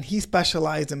 and he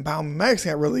specialized in biomimetics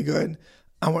and got really good,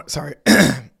 I want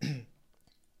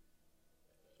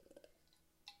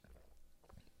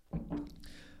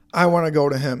to go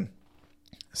to him.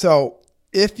 So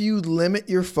if you limit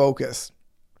your focus,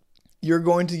 you're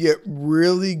going to get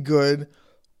really good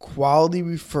quality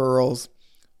referrals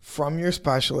from your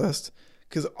specialist,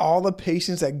 because all the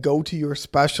patients that go to your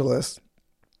specialist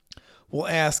will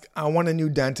ask, I want a new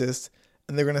dentist,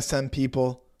 and they're going to send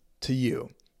people to you.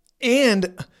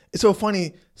 And it's so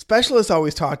funny, specialists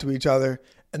always talk to each other,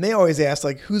 and they always ask,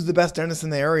 like, who's the best dentist in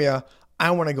the area?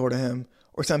 I want to go to him,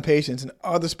 or send patients. And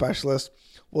other specialists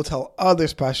will tell other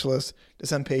specialists to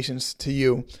send patients to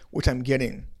you, which I'm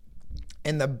getting.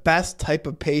 And the best type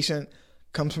of patient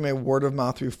comes from a word of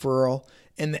mouth referral.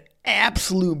 And the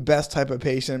absolute best type of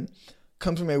patient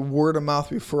comes from a word of mouth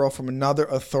referral from another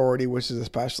authority, which is a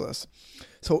specialist.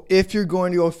 So if you're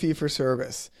going to go fee for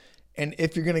service, and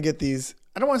if you're going to get these,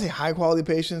 I don't want to say high quality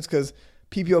patients because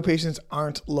PPO patients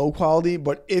aren't low quality,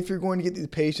 but if you're going to get these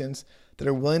patients that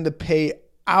are willing to pay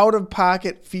out of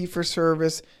pocket fee for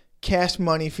service, cash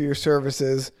money for your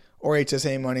services, or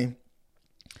HSA money,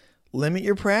 limit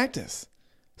your practice.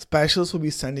 Specialists will be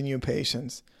sending you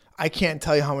patients. I can't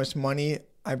tell you how much money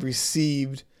I've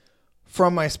received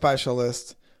from my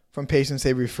specialists, from patients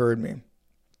they referred me,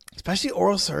 especially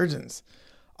oral surgeons.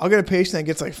 I'll get a patient that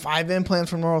gets like 5 implants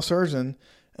from an oral surgeon,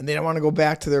 and they don't want to go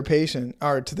back to their patient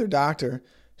or to their doctor,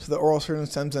 so the oral surgeon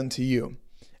sends them to you.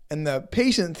 And the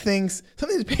patient thinks, some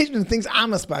of these patients thinks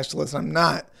I'm a specialist, and I'm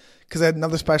not, because I had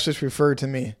another specialist referred to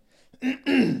me.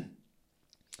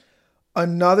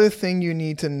 Another thing you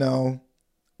need to know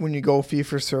when you go fee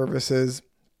for services,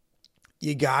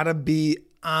 you gotta be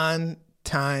on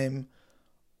time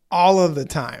all of the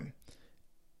time.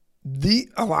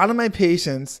 A lot of my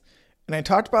patients, and I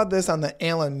talked about this on the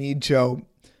Alan Mead show,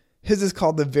 his is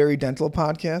called the Very Dental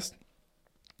podcast.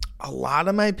 A lot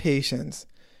of my patients,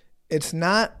 it's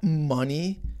not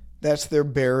money that's their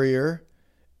barrier,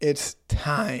 it's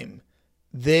time.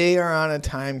 They are on a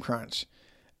time crunch.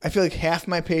 I feel like half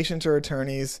my patients are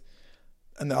attorneys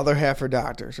and the other half are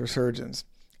doctors or surgeons.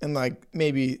 And like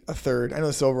maybe a third, I know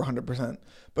it's over 100%,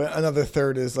 but another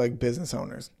third is like business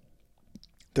owners.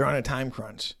 They're on a time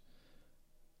crunch.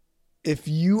 If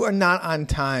you are not on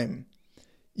time,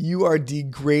 you are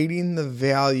degrading the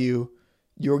value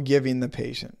you're giving the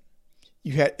patient.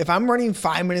 If I'm running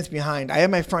 5 minutes behind, I have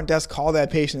my front desk call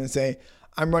that patient and say,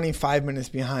 I'm running 5 minutes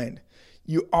behind.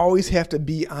 You always have to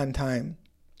be on time.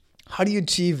 How do you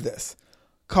achieve this?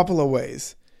 Couple of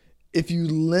ways. If you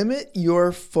limit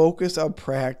your focus of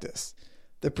practice,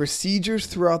 the procedures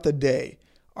throughout the day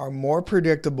are more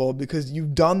predictable because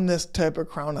you've done this type of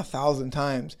crown 1,000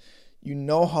 times. You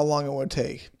know how long it would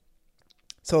take.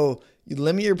 So you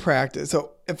limit your practice.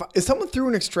 So if someone threw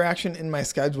an extraction in my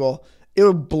schedule, it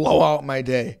would blow out my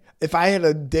day. If I had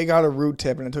to dig out a root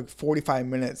tip and it took 45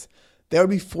 minutes, that would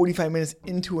be 45 minutes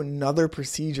into another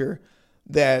procedure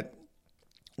that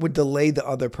would delay the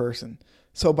other person.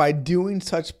 So by doing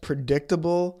such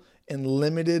predictable and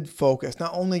limited focus,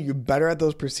 not only you're better at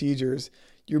those procedures,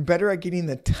 you're better at getting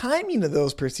the timing of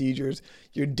those procedures.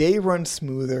 Your day runs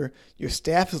smoother. Your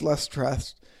staff is less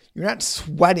stressed. You're not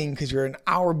sweating because you're an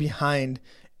hour behind,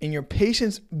 and your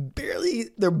patients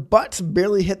their butts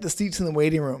barely hit the seats in the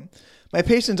waiting room. My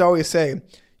patients always say,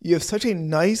 you have such a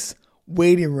nice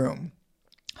waiting room.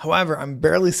 However, I'm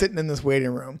barely sitting in this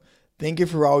waiting room. Thank you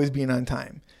for always being on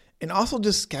time. And also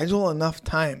just schedule enough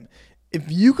time.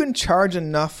 If you can charge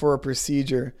enough for a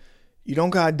procedure, you don't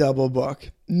got to double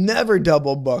book. Never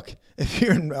double book if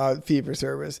you're in fee for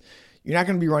service. You're not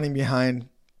going to be running behind.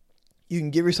 You can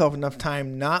give yourself enough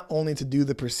time not only to do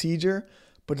the procedure,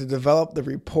 but to develop the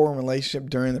rapport and relationship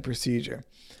during the procedure.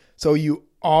 So you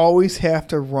always have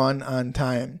to run on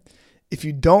time. If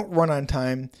you don't run on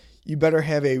time, you better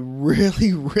have a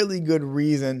really, really good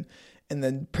reason, and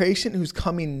the patient who's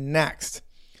coming next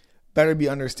better be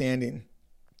understanding.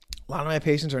 A lot of my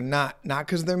patients are not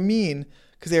because they're mean,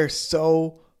 because they are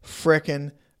so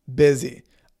freaking busy.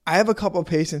 I have a couple of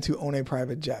patients who own a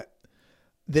private jet.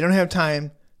 They don't have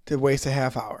time to waste a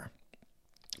half hour.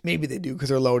 Maybe they do because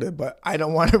they're loaded, but I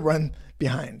don't want to run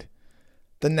behind.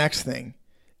 The next thing,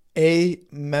 a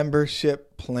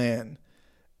membership plan.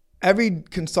 Every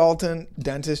consultant,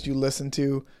 dentist you listen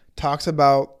to talks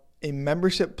about a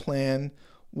membership plan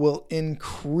will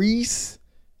increase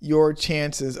your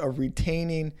chances of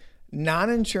retaining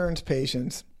non-insurance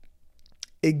patients.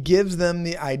 It gives them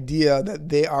the idea that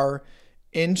they are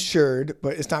insured,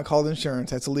 but it's not called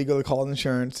insurance. That's illegally called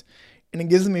insurance. And it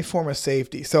gives them a form of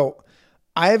safety. So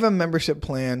I have a membership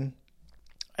plan.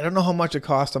 I don't know how much it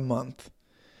costs a month,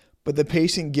 but the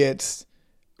patient gets,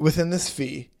 within this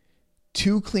fee,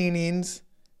 2 cleanings,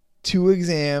 2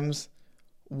 exams,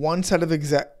 1 set of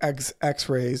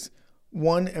x-rays,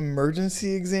 1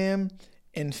 emergency exam,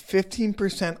 and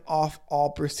 15% off all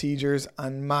procedures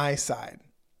on my side.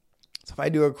 So if I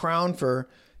do a crown for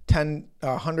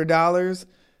 $100,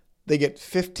 they get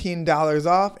 $15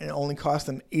 off, and it only costs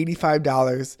them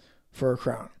 $85 for a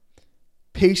crown.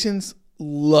 Patients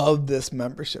love this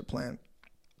membership plan.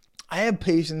 I have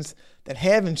patients that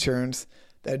have insurance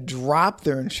that drop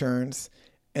their insurance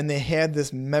and they had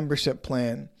this membership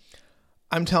plan.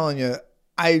 I'm telling you,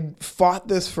 I fought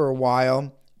this for a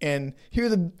while, and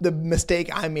here's the mistake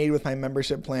I made with my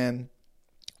membership plan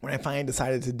when I finally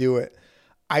decided to do it.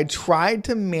 I tried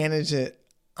to manage it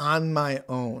on my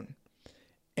own,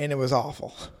 and it was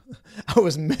awful. I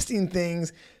was missing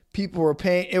things. People were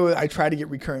paying. I tried to get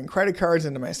recurring credit cards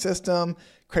into my system.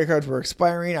 Credit cards were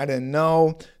expiring. I didn't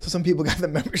know. So some people got the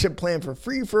membership plan for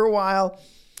free for a while.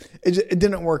 It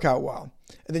didn't work out well.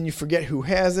 And then you forget who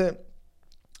has it.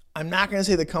 I'm not going to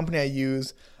say the company I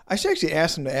use. I should actually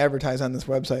ask them to advertise on this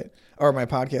website or my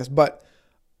podcast. But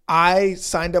I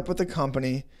signed up with a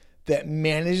company that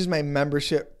manages my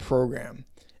membership program.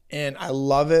 And I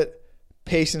love it.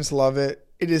 Patients love it.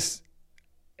 It's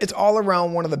all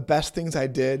around one of the best things I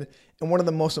did and one of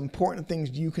the most important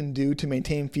things you can do to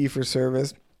maintain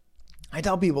fee-for-service. I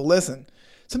tell people, listen,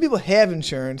 some people have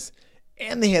insurance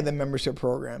and they have the membership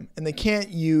program and they can't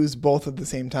use both at the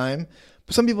same time.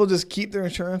 But some people just keep their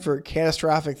insurance for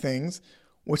catastrophic things,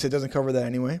 which it doesn't cover that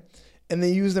anyway. And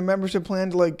they use their membership plan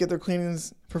to get their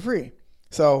cleanings for free.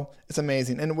 So it's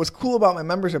amazing. And what's cool about my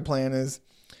membership plan is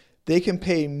they can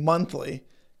pay monthly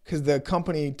because the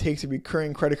company takes a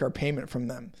recurring credit card payment from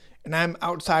them. And I'm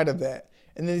outside of that.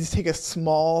 And then they just take a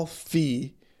small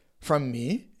fee from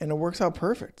me and it works out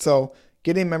perfect. So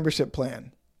get a membership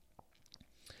plan.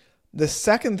 The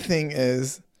second thing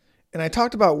is, and I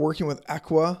talked about working with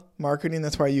Equa Marketing,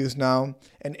 that's what I use now.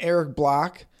 And Eric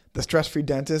Block, the stress-free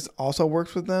dentist, also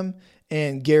works with them.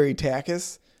 And Gary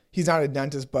Takis, he's not a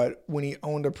dentist, but when he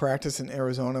owned a practice in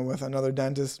Arizona with another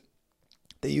dentist,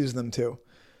 they use them too.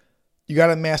 You got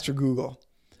to master Google.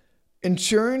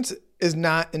 Insurance is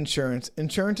not insurance.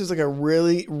 Insurance is like a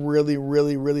really, really,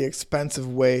 really, really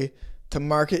expensive way to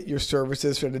market your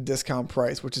services for at a discount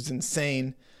price, which is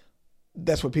insane.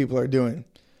 That's what people are doing.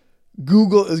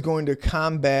 Google is going to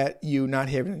combat you not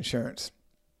having insurance.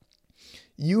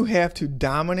 You have to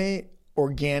dominate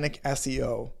organic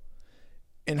SEO.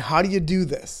 And how do you do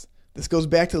this? This goes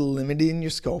back to limiting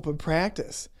your scope of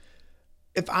practice.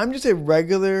 If I'm just a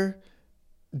regular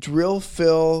drill,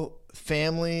 fill,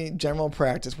 family, general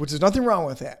practice, which there's nothing wrong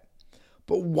with that,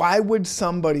 but why would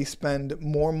somebody spend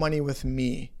more money with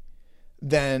me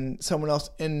than someone else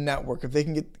in network if they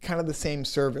can get kind of the same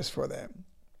service for them?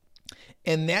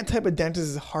 And that type of dentist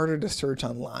is harder to search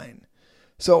online.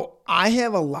 So I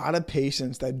have a lot of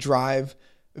patients that drive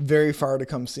very far to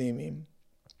come see me.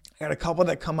 I got a couple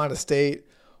that come out of state.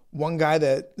 One guy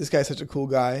this guy's such a cool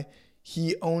guy.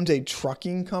 He owns a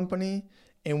trucking company.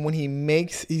 And when he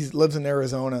lives in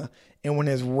Arizona, and when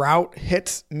his route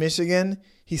hits Michigan,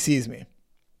 he sees me.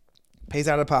 Pays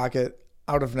out of pocket,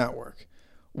 out of network.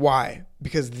 Why?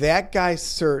 Because that guy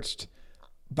searched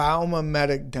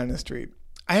biomimetic dentistry.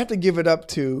 I have to give it up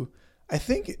to, I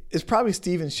think it's probably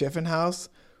Steven Schiffenhaus,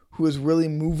 who is really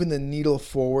moving the needle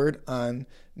forward on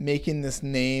making this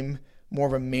name more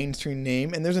of a mainstream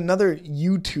name. And there's another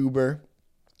YouTuber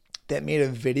that made a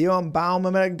video on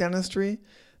biomimetic dentistry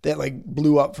that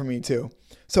blew up for me too.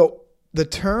 So the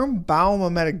term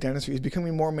biomimetic dentistry is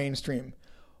becoming more mainstream.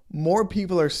 More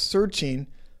people are searching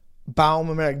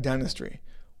biomimetic dentistry.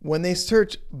 When they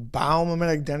search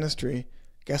biomimetic dentistry,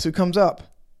 guess who comes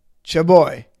up?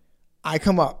 Chaboy. I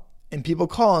come up and people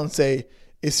call and say,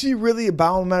 is he really a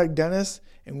biomimetic dentist?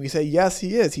 And we say, yes,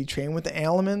 he is. He trained with the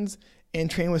Allemans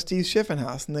and trained with Steve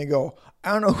Schiffenhaus. And they go,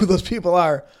 I don't know who those people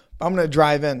are, but I'm going to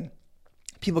drive in.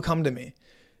 People come to me.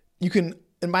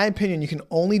 in my opinion, you can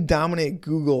only dominate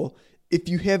Google if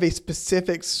you have a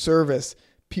specific service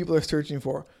people are searching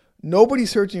for. Nobody's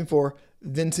searching for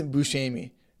Vincent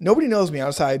Buscemi. Nobody knows me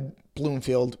outside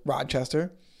Bloomfield,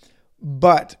 Rochester,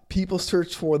 but people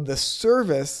search for the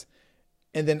service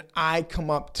and then I come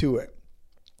up to it,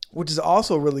 which is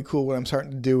also really cool. What I'm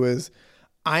starting to do is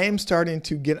I am starting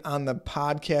to get on the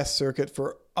podcast circuit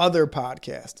for other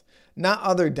podcasts, not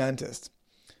other dentists.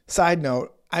 Side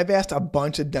note, I've asked a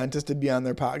bunch of dentists to be on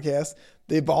their podcast.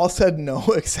 They've all said no,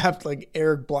 except like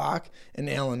Eric Block and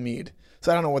Alan Mead.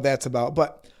 So I don't know what that's about,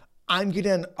 but I'm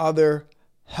getting on other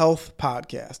health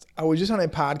podcasts. I was just on a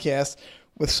podcast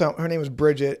with her name is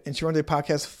Bridget, and she runs a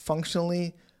podcast,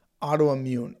 Functionally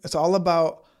Autoimmune. It's all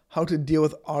about how to deal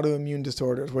with autoimmune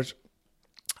disorders, which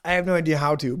I have no idea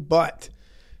how to, but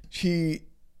she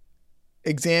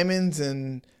examines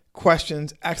and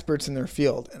questions experts in their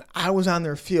field. And I was on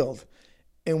their field.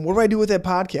 And what do I do with that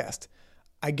podcast?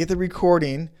 I get the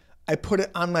recording. I put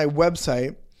it on my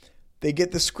website. They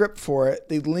get the script for it.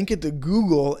 They link it to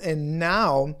Google. And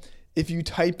now if you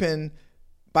type in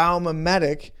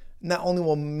biomimetic, not only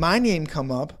will my name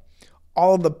come up,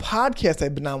 all of the podcasts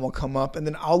I've been on will come up. And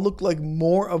then I'll look like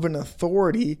more of an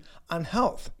authority on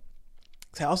health.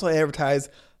 I also advertise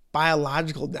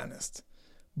biological dentists,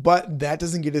 but that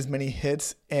doesn't get as many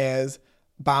hits as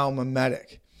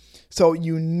biomimetic. So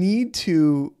you need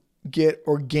to get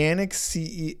organic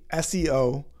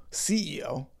SEO.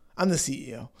 I'm the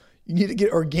CEO. You need to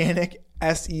get organic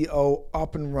SEO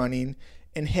up and running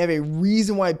and have a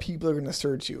reason why people are going to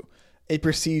search you. A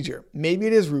procedure. Maybe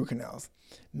it is root canals.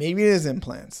 Maybe it is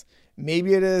implants.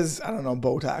 Maybe it is, I don't know,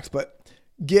 Botox, but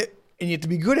and you have to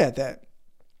be good at that.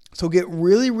 So get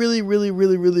really, really, really,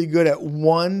 really, really good at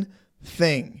one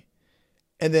thing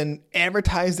and then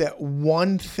advertise that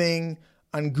one thing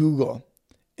on Google,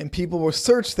 and people will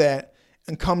search that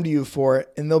and come to you for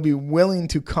it, and they'll be willing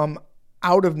to come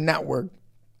out of network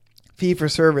fee for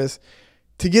service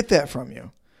to get that from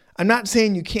you. I'm not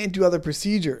saying you can't do other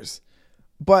procedures,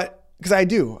 but because I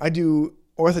do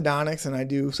orthodontics and I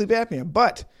do sleep apnea,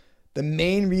 but the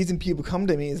main reason people come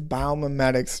to me is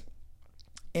biomimetics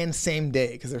and same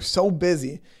day, because they're so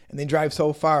busy and they drive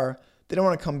so far, they don't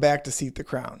want to come back to seat the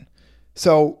crown.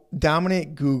 So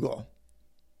dominate Google.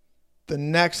 The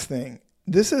next thing,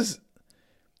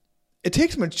 it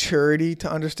takes maturity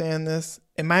to understand this.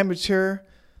 Am I mature?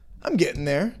 I'm getting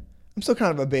there. I'm still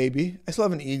kind of a baby. I still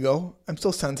have an ego. I'm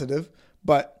still sensitive,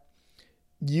 but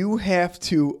you have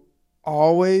to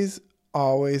always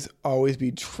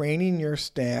be training your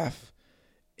staff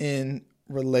in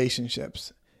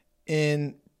relationships,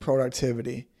 in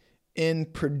productivity, in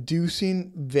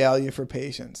producing value for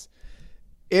patients.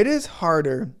 It is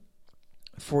harder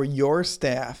for your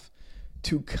staff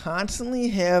to constantly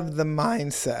have the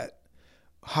mindset,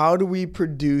 how do we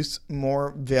produce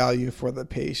more value for the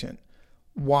patient?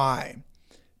 Why?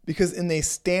 Because in a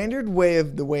standard way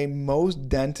of the way most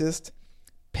dentists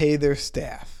pay their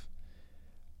staff,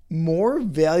 more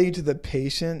value to the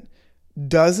patient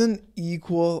doesn't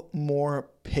equal more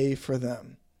pay for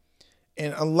them.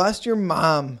 And unless your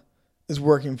mom is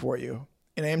working for you,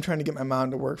 and I am trying to get my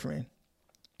mom to work for me,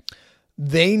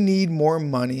 they need more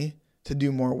money to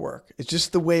do more work. It's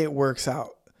just the way it works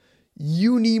out.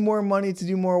 You need more money to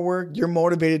do more work. You're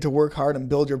motivated to work hard and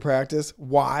build your practice.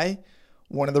 Why?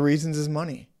 One of the reasons is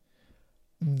money.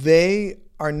 They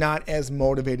are not as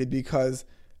motivated because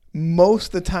most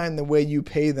of the time the way you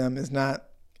pay them is not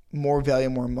more value,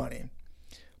 more money.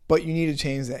 But you need to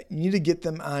change that. You need to get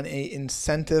them on an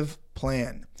incentive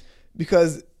plan,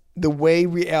 because the way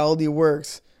reality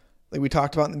works, like we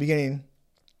talked about in the beginning,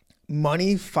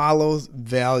 money follows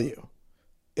value.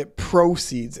 It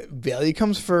proceeds. Value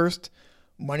comes first.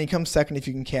 Money comes second if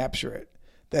you can capture it.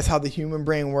 That's how the human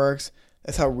brain works.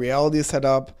 That's how reality is set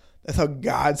up. That's how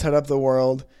God set up the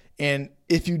world. And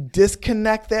if you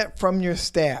disconnect that from your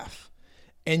staff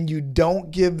and you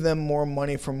don't give them more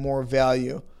money for more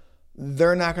value,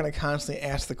 they're not going to constantly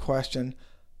ask the question,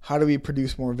 how do we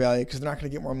produce more value? Because they're not going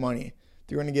to get more money.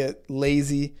 They're going to get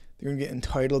lazy. They're going to get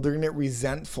entitled. They're going to get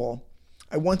resentful.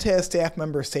 I once had a staff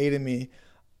member say to me,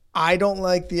 I don't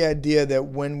like the idea that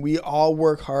when we all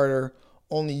work harder,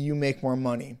 only you make more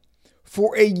money.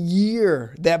 For a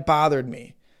year, that bothered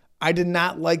me. I did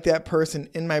not like that person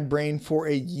in my brain for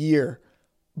a year,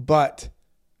 but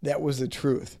that was the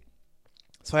truth.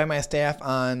 So I have my staff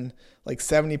on like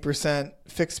 70%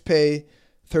 fixed pay,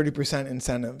 30%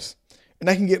 incentives. And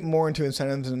I can get more into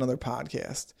incentives in another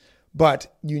podcast.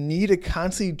 But you need to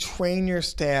constantly train your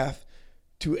staff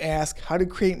to ask how to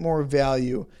create more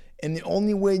value. And the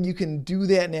only way you can do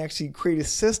that and actually create a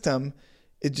system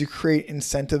is to create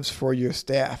incentives for your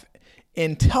staff.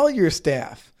 And tell your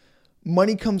staff,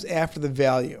 money comes after the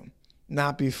value,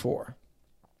 not before.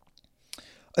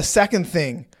 A second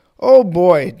thing, oh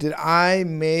boy, did I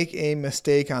make a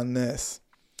mistake on this.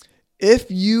 If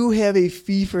you have a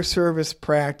fee-for-service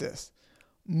practice,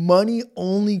 money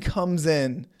only comes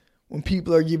in when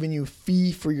people are giving you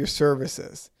fee for your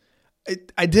services.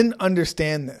 I didn't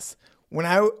understand this. When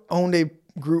I owned a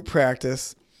group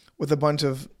practice with a bunch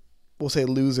of, we'll say,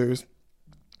 losers,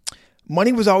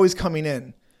 money was always coming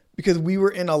in because we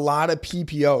were in a lot of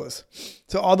PPOs.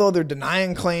 So although they're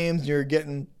denying claims, you're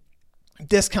getting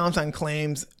discounts on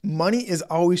claims, money is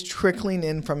always trickling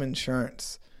in from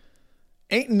insurance.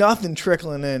 Ain't nothing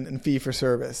trickling in fee for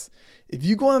service. If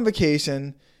you go on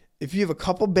vacation, if you have a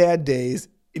couple bad days,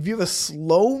 if you have a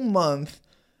slow month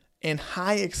and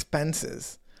high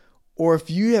expenses, or if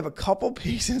you have a couple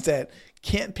patients that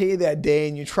can't pay that day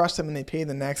and you trust them and they pay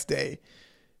the next day,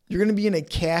 you're going to be in a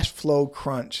cash flow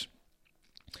crunch.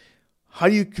 How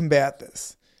do you combat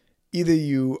this? Either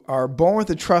you are born with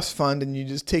a trust fund and you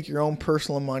just take your own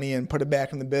personal money and put it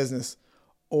back in the business,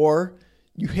 or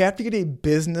you have to get a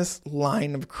business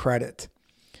line of credit.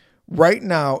 Right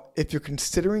now, if you're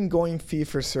considering going fee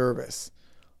for service,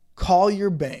 call your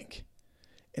bank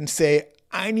and say,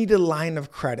 I need a line of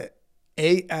credit,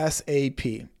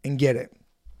 ASAP, and get it.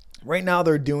 Right now,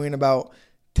 they're doing about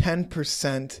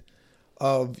 10%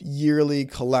 of yearly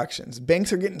collections.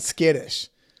 Banks are getting skittish,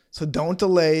 so don't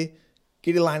delay.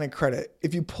 Get a line of credit.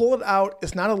 If you pull it out,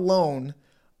 it's not a loan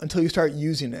until you start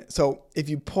using it. So if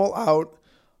you pull out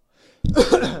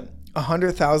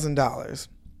 $100,000,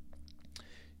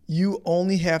 you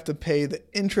only have to pay the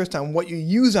interest on what you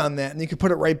use on that, and you can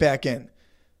put it right back in.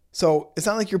 So it's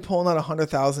not like you're pulling out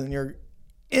 $100,000 and you're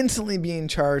instantly being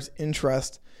charged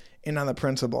interest and on the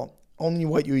principal, only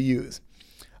what you use.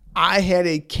 I had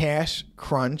a cash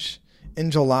crunch in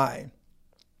July.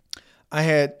 I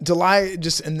had July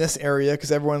just in this area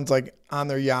because everyone's like on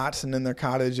their yachts and in their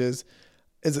cottages.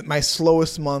 Is my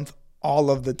slowest month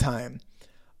all of the time.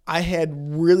 I had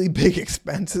really big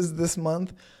expenses this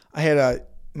month. I had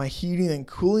my heating and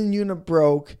cooling unit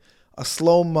broke, a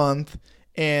slow month,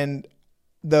 and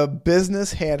the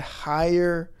business had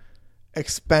higher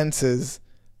expenses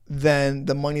than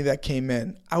the money that came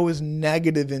in. I was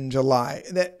negative in July.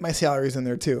 That my salary's in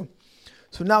there too.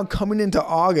 So now coming into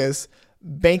August,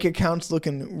 bank accounts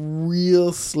looking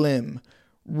real slim,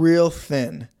 real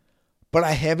thin, but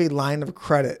I have a line of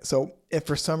credit. So if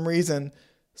for some reason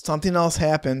something else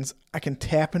happens, I can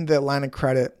tap into that line of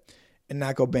credit and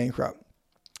not go bankrupt.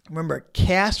 Remember,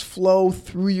 cash flow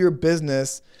through your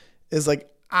business is like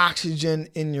oxygen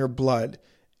in your blood.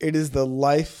 It is the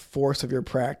life force of your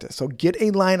practice. So get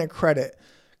a line of credit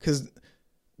because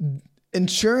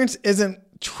insurance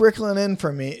isn't trickling in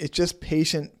for me. It's just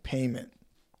patient payment.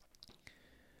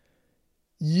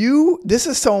 This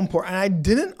is so important. And I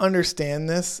didn't understand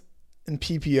this in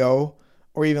PPO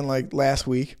or even like last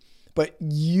week, but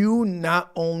you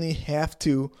not only have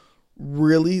to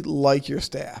really like your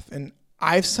staff, and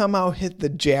I've somehow hit the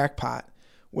jackpot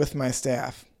with my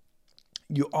staff.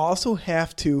 You also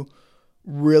have to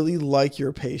really like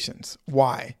your patients.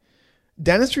 Why?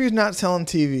 Dentistry is not selling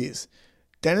TVs.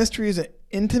 Dentistry is an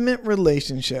intimate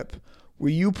relationship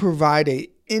where you provide an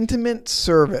intimate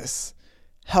service,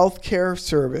 healthcare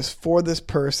service for this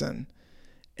person,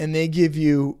 and they give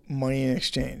you money in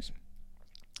exchange.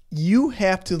 You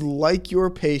have to like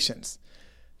your patients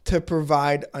to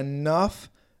provide enough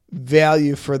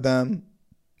value for them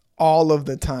all of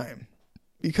the time.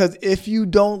 Because if you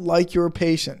don't like your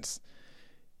patients,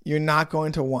 you're not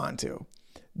going to want to.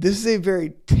 This is a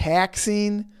very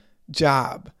taxing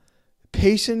job.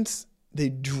 Patients, they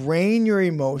drain your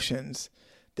emotions.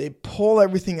 They pull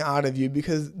everything out of you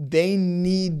because they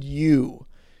need you.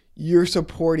 You're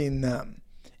supporting them.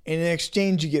 And in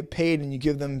exchange, you get paid and you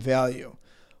give them value.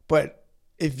 But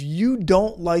if you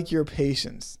don't like your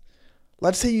patients,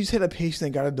 let's say you just had a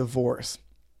patient that got a divorce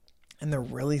and they're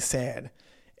really sad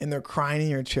and they're crying in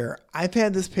your chair. I've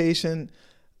had this patient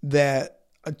that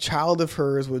a child of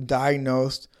hers was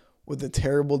diagnosed with a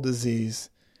terrible disease,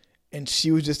 and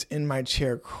she was just in my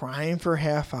chair crying for a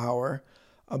half hour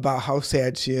about how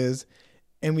sad she is,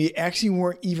 and we actually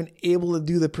weren't even able to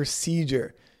do the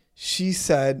procedure. She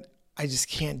said, I just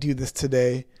can't do this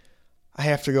today. I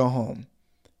have to go home.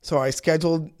 So I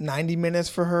scheduled 90 minutes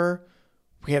for her.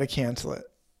 We had to cancel it.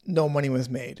 No money was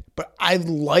made. But I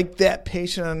liked that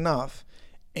patient enough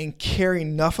and care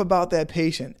enough about that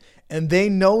patient, and they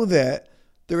know that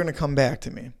they're going to come back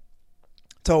to me.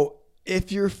 So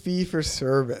if you're fee for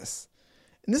service,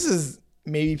 and this is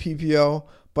maybe PPO,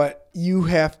 but you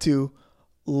have to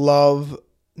love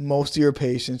most of your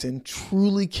patients and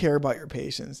truly care about your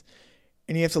patients.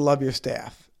 And you have to love your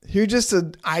staff. Here's just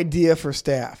an idea for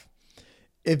staff.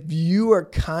 If you are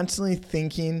constantly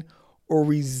thinking or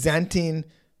resenting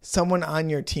someone on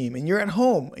your team, and you're at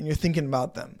home and you're thinking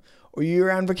about them, or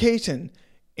you're on vacation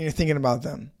and you're thinking about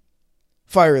them,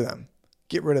 fire them,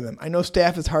 get rid of them. I know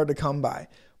staff is hard to come by,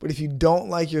 but if you don't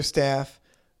like your staff,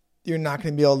 you're not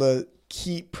going to be able to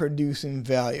keep producing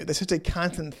value. That's just a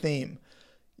constant theme.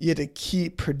 You have to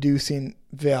keep producing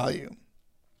value.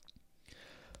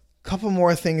 Couple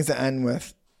more things to end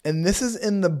with. And this is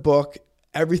in the book,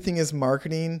 Everything is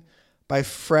Marketing by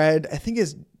Fred, I think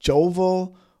it's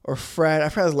Jovel or Fred, I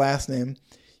forgot his last name.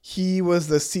 He was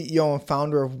the CEO and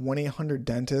founder of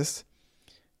 1-800-Dentist.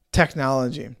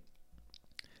 Technology.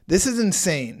 This is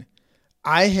insane.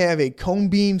 I have a cone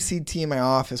beam CT in my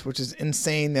office, which is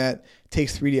insane that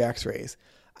takes 3D x-rays.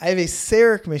 I have a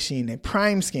CEREC machine, a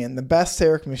prime scan, the best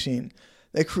CEREC machine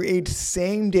that creates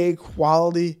same day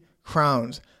quality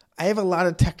crowns. I have a lot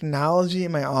of technology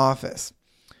in my office.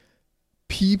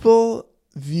 People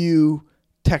view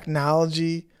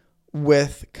technology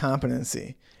with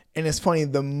competency. And it's funny,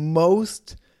 the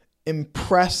most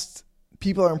impressed,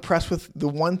 people are impressed with the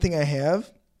one thing I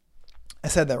have, I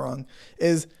said that wrong,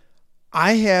 is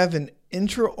I have an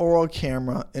intraoral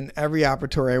camera in every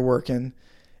operatory I work in,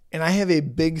 and I have a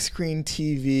big screen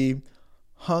TV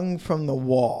hung from the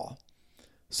wall.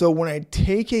 So when I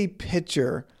take a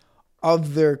picture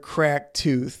of their cracked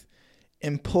tooth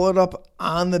and pull it up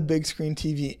on the big screen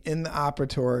TV in the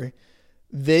operatory,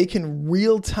 they can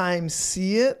real time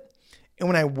see it. And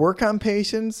when I work on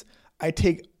patients, I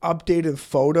take updated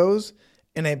photos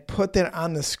and I put that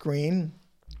on the screen.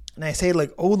 And I say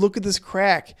like, oh, look at this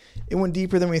crack. It went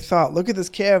deeper than we thought. Look at this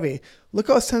cavity. Look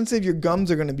how sensitive your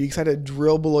gums are going to be because I had to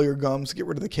drill below your gums to get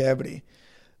rid of the cavity.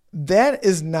 That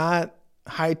is not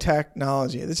high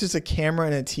technology. It's just a camera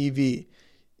and a TV.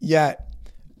 Yet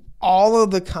all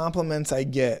of the compliments I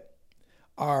get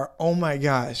are, oh my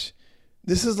gosh,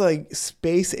 this is like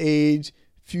space age,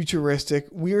 futuristic.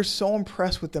 We are so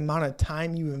impressed with the amount of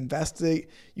time you invested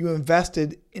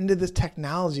into this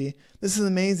technology. This is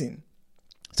amazing.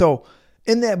 So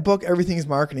in that book, Everything is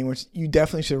Marketing, which you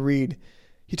definitely should read,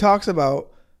 he talks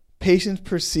about patients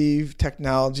perceive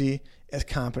technology as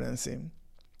competency.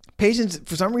 Patients,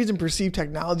 for some reason, perceive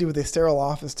technology with a sterile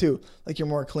office too, like you're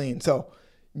more clean. So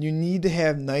you need to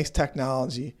have nice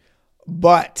technology,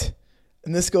 but,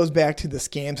 and this goes back to the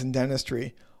scams in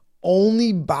dentistry,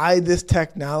 only buy this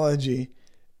technology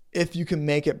if you can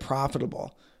make it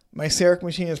profitable. My CEREC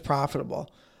machine is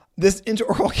profitable. This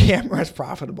intraoral camera is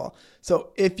profitable.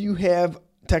 So if you have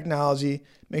technology,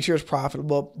 make sure it's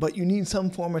profitable, but you need some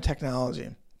form of technology.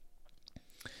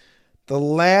 The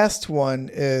last one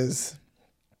is,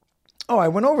 I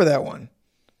went over that one.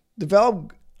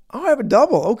 I have a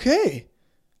double. Okay.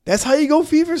 That's how you go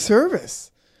fee for service.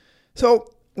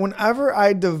 So whenever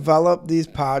I develop these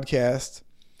podcasts,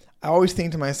 I always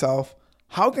think to myself,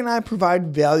 how can I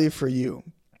provide value for you?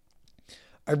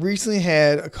 I recently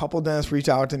had a couple dentists reach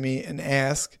out to me and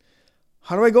ask,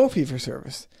 how do I go fee for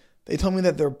service? They told me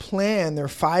that their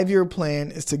 5-year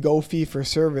plan is to go fee for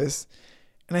service.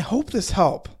 And I hope this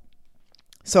helps.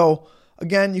 So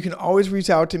again, you can always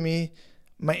reach out to me.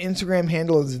 My Instagram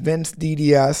handle is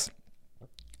VinceDDS.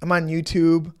 I'm on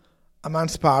YouTube. I'm on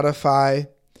Spotify.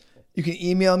 You can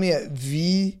email me at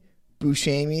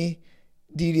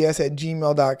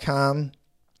vbuscemi@gmail.com.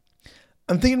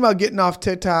 I'm thinking about getting off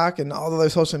TikTok and all the other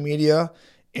social media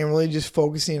and really just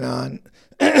focusing on,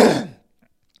 hope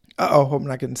I'm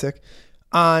not getting sick,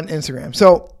 on Instagram.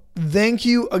 So thank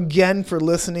you again for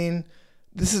listening.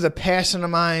 This is a passion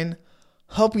of mine.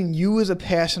 Helping you is a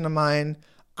passion of mine.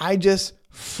 I just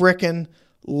frickin'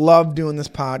 love doing this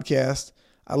podcast.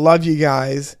 I love you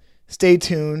guys. Stay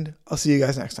tuned. I'll see you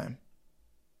guys next time.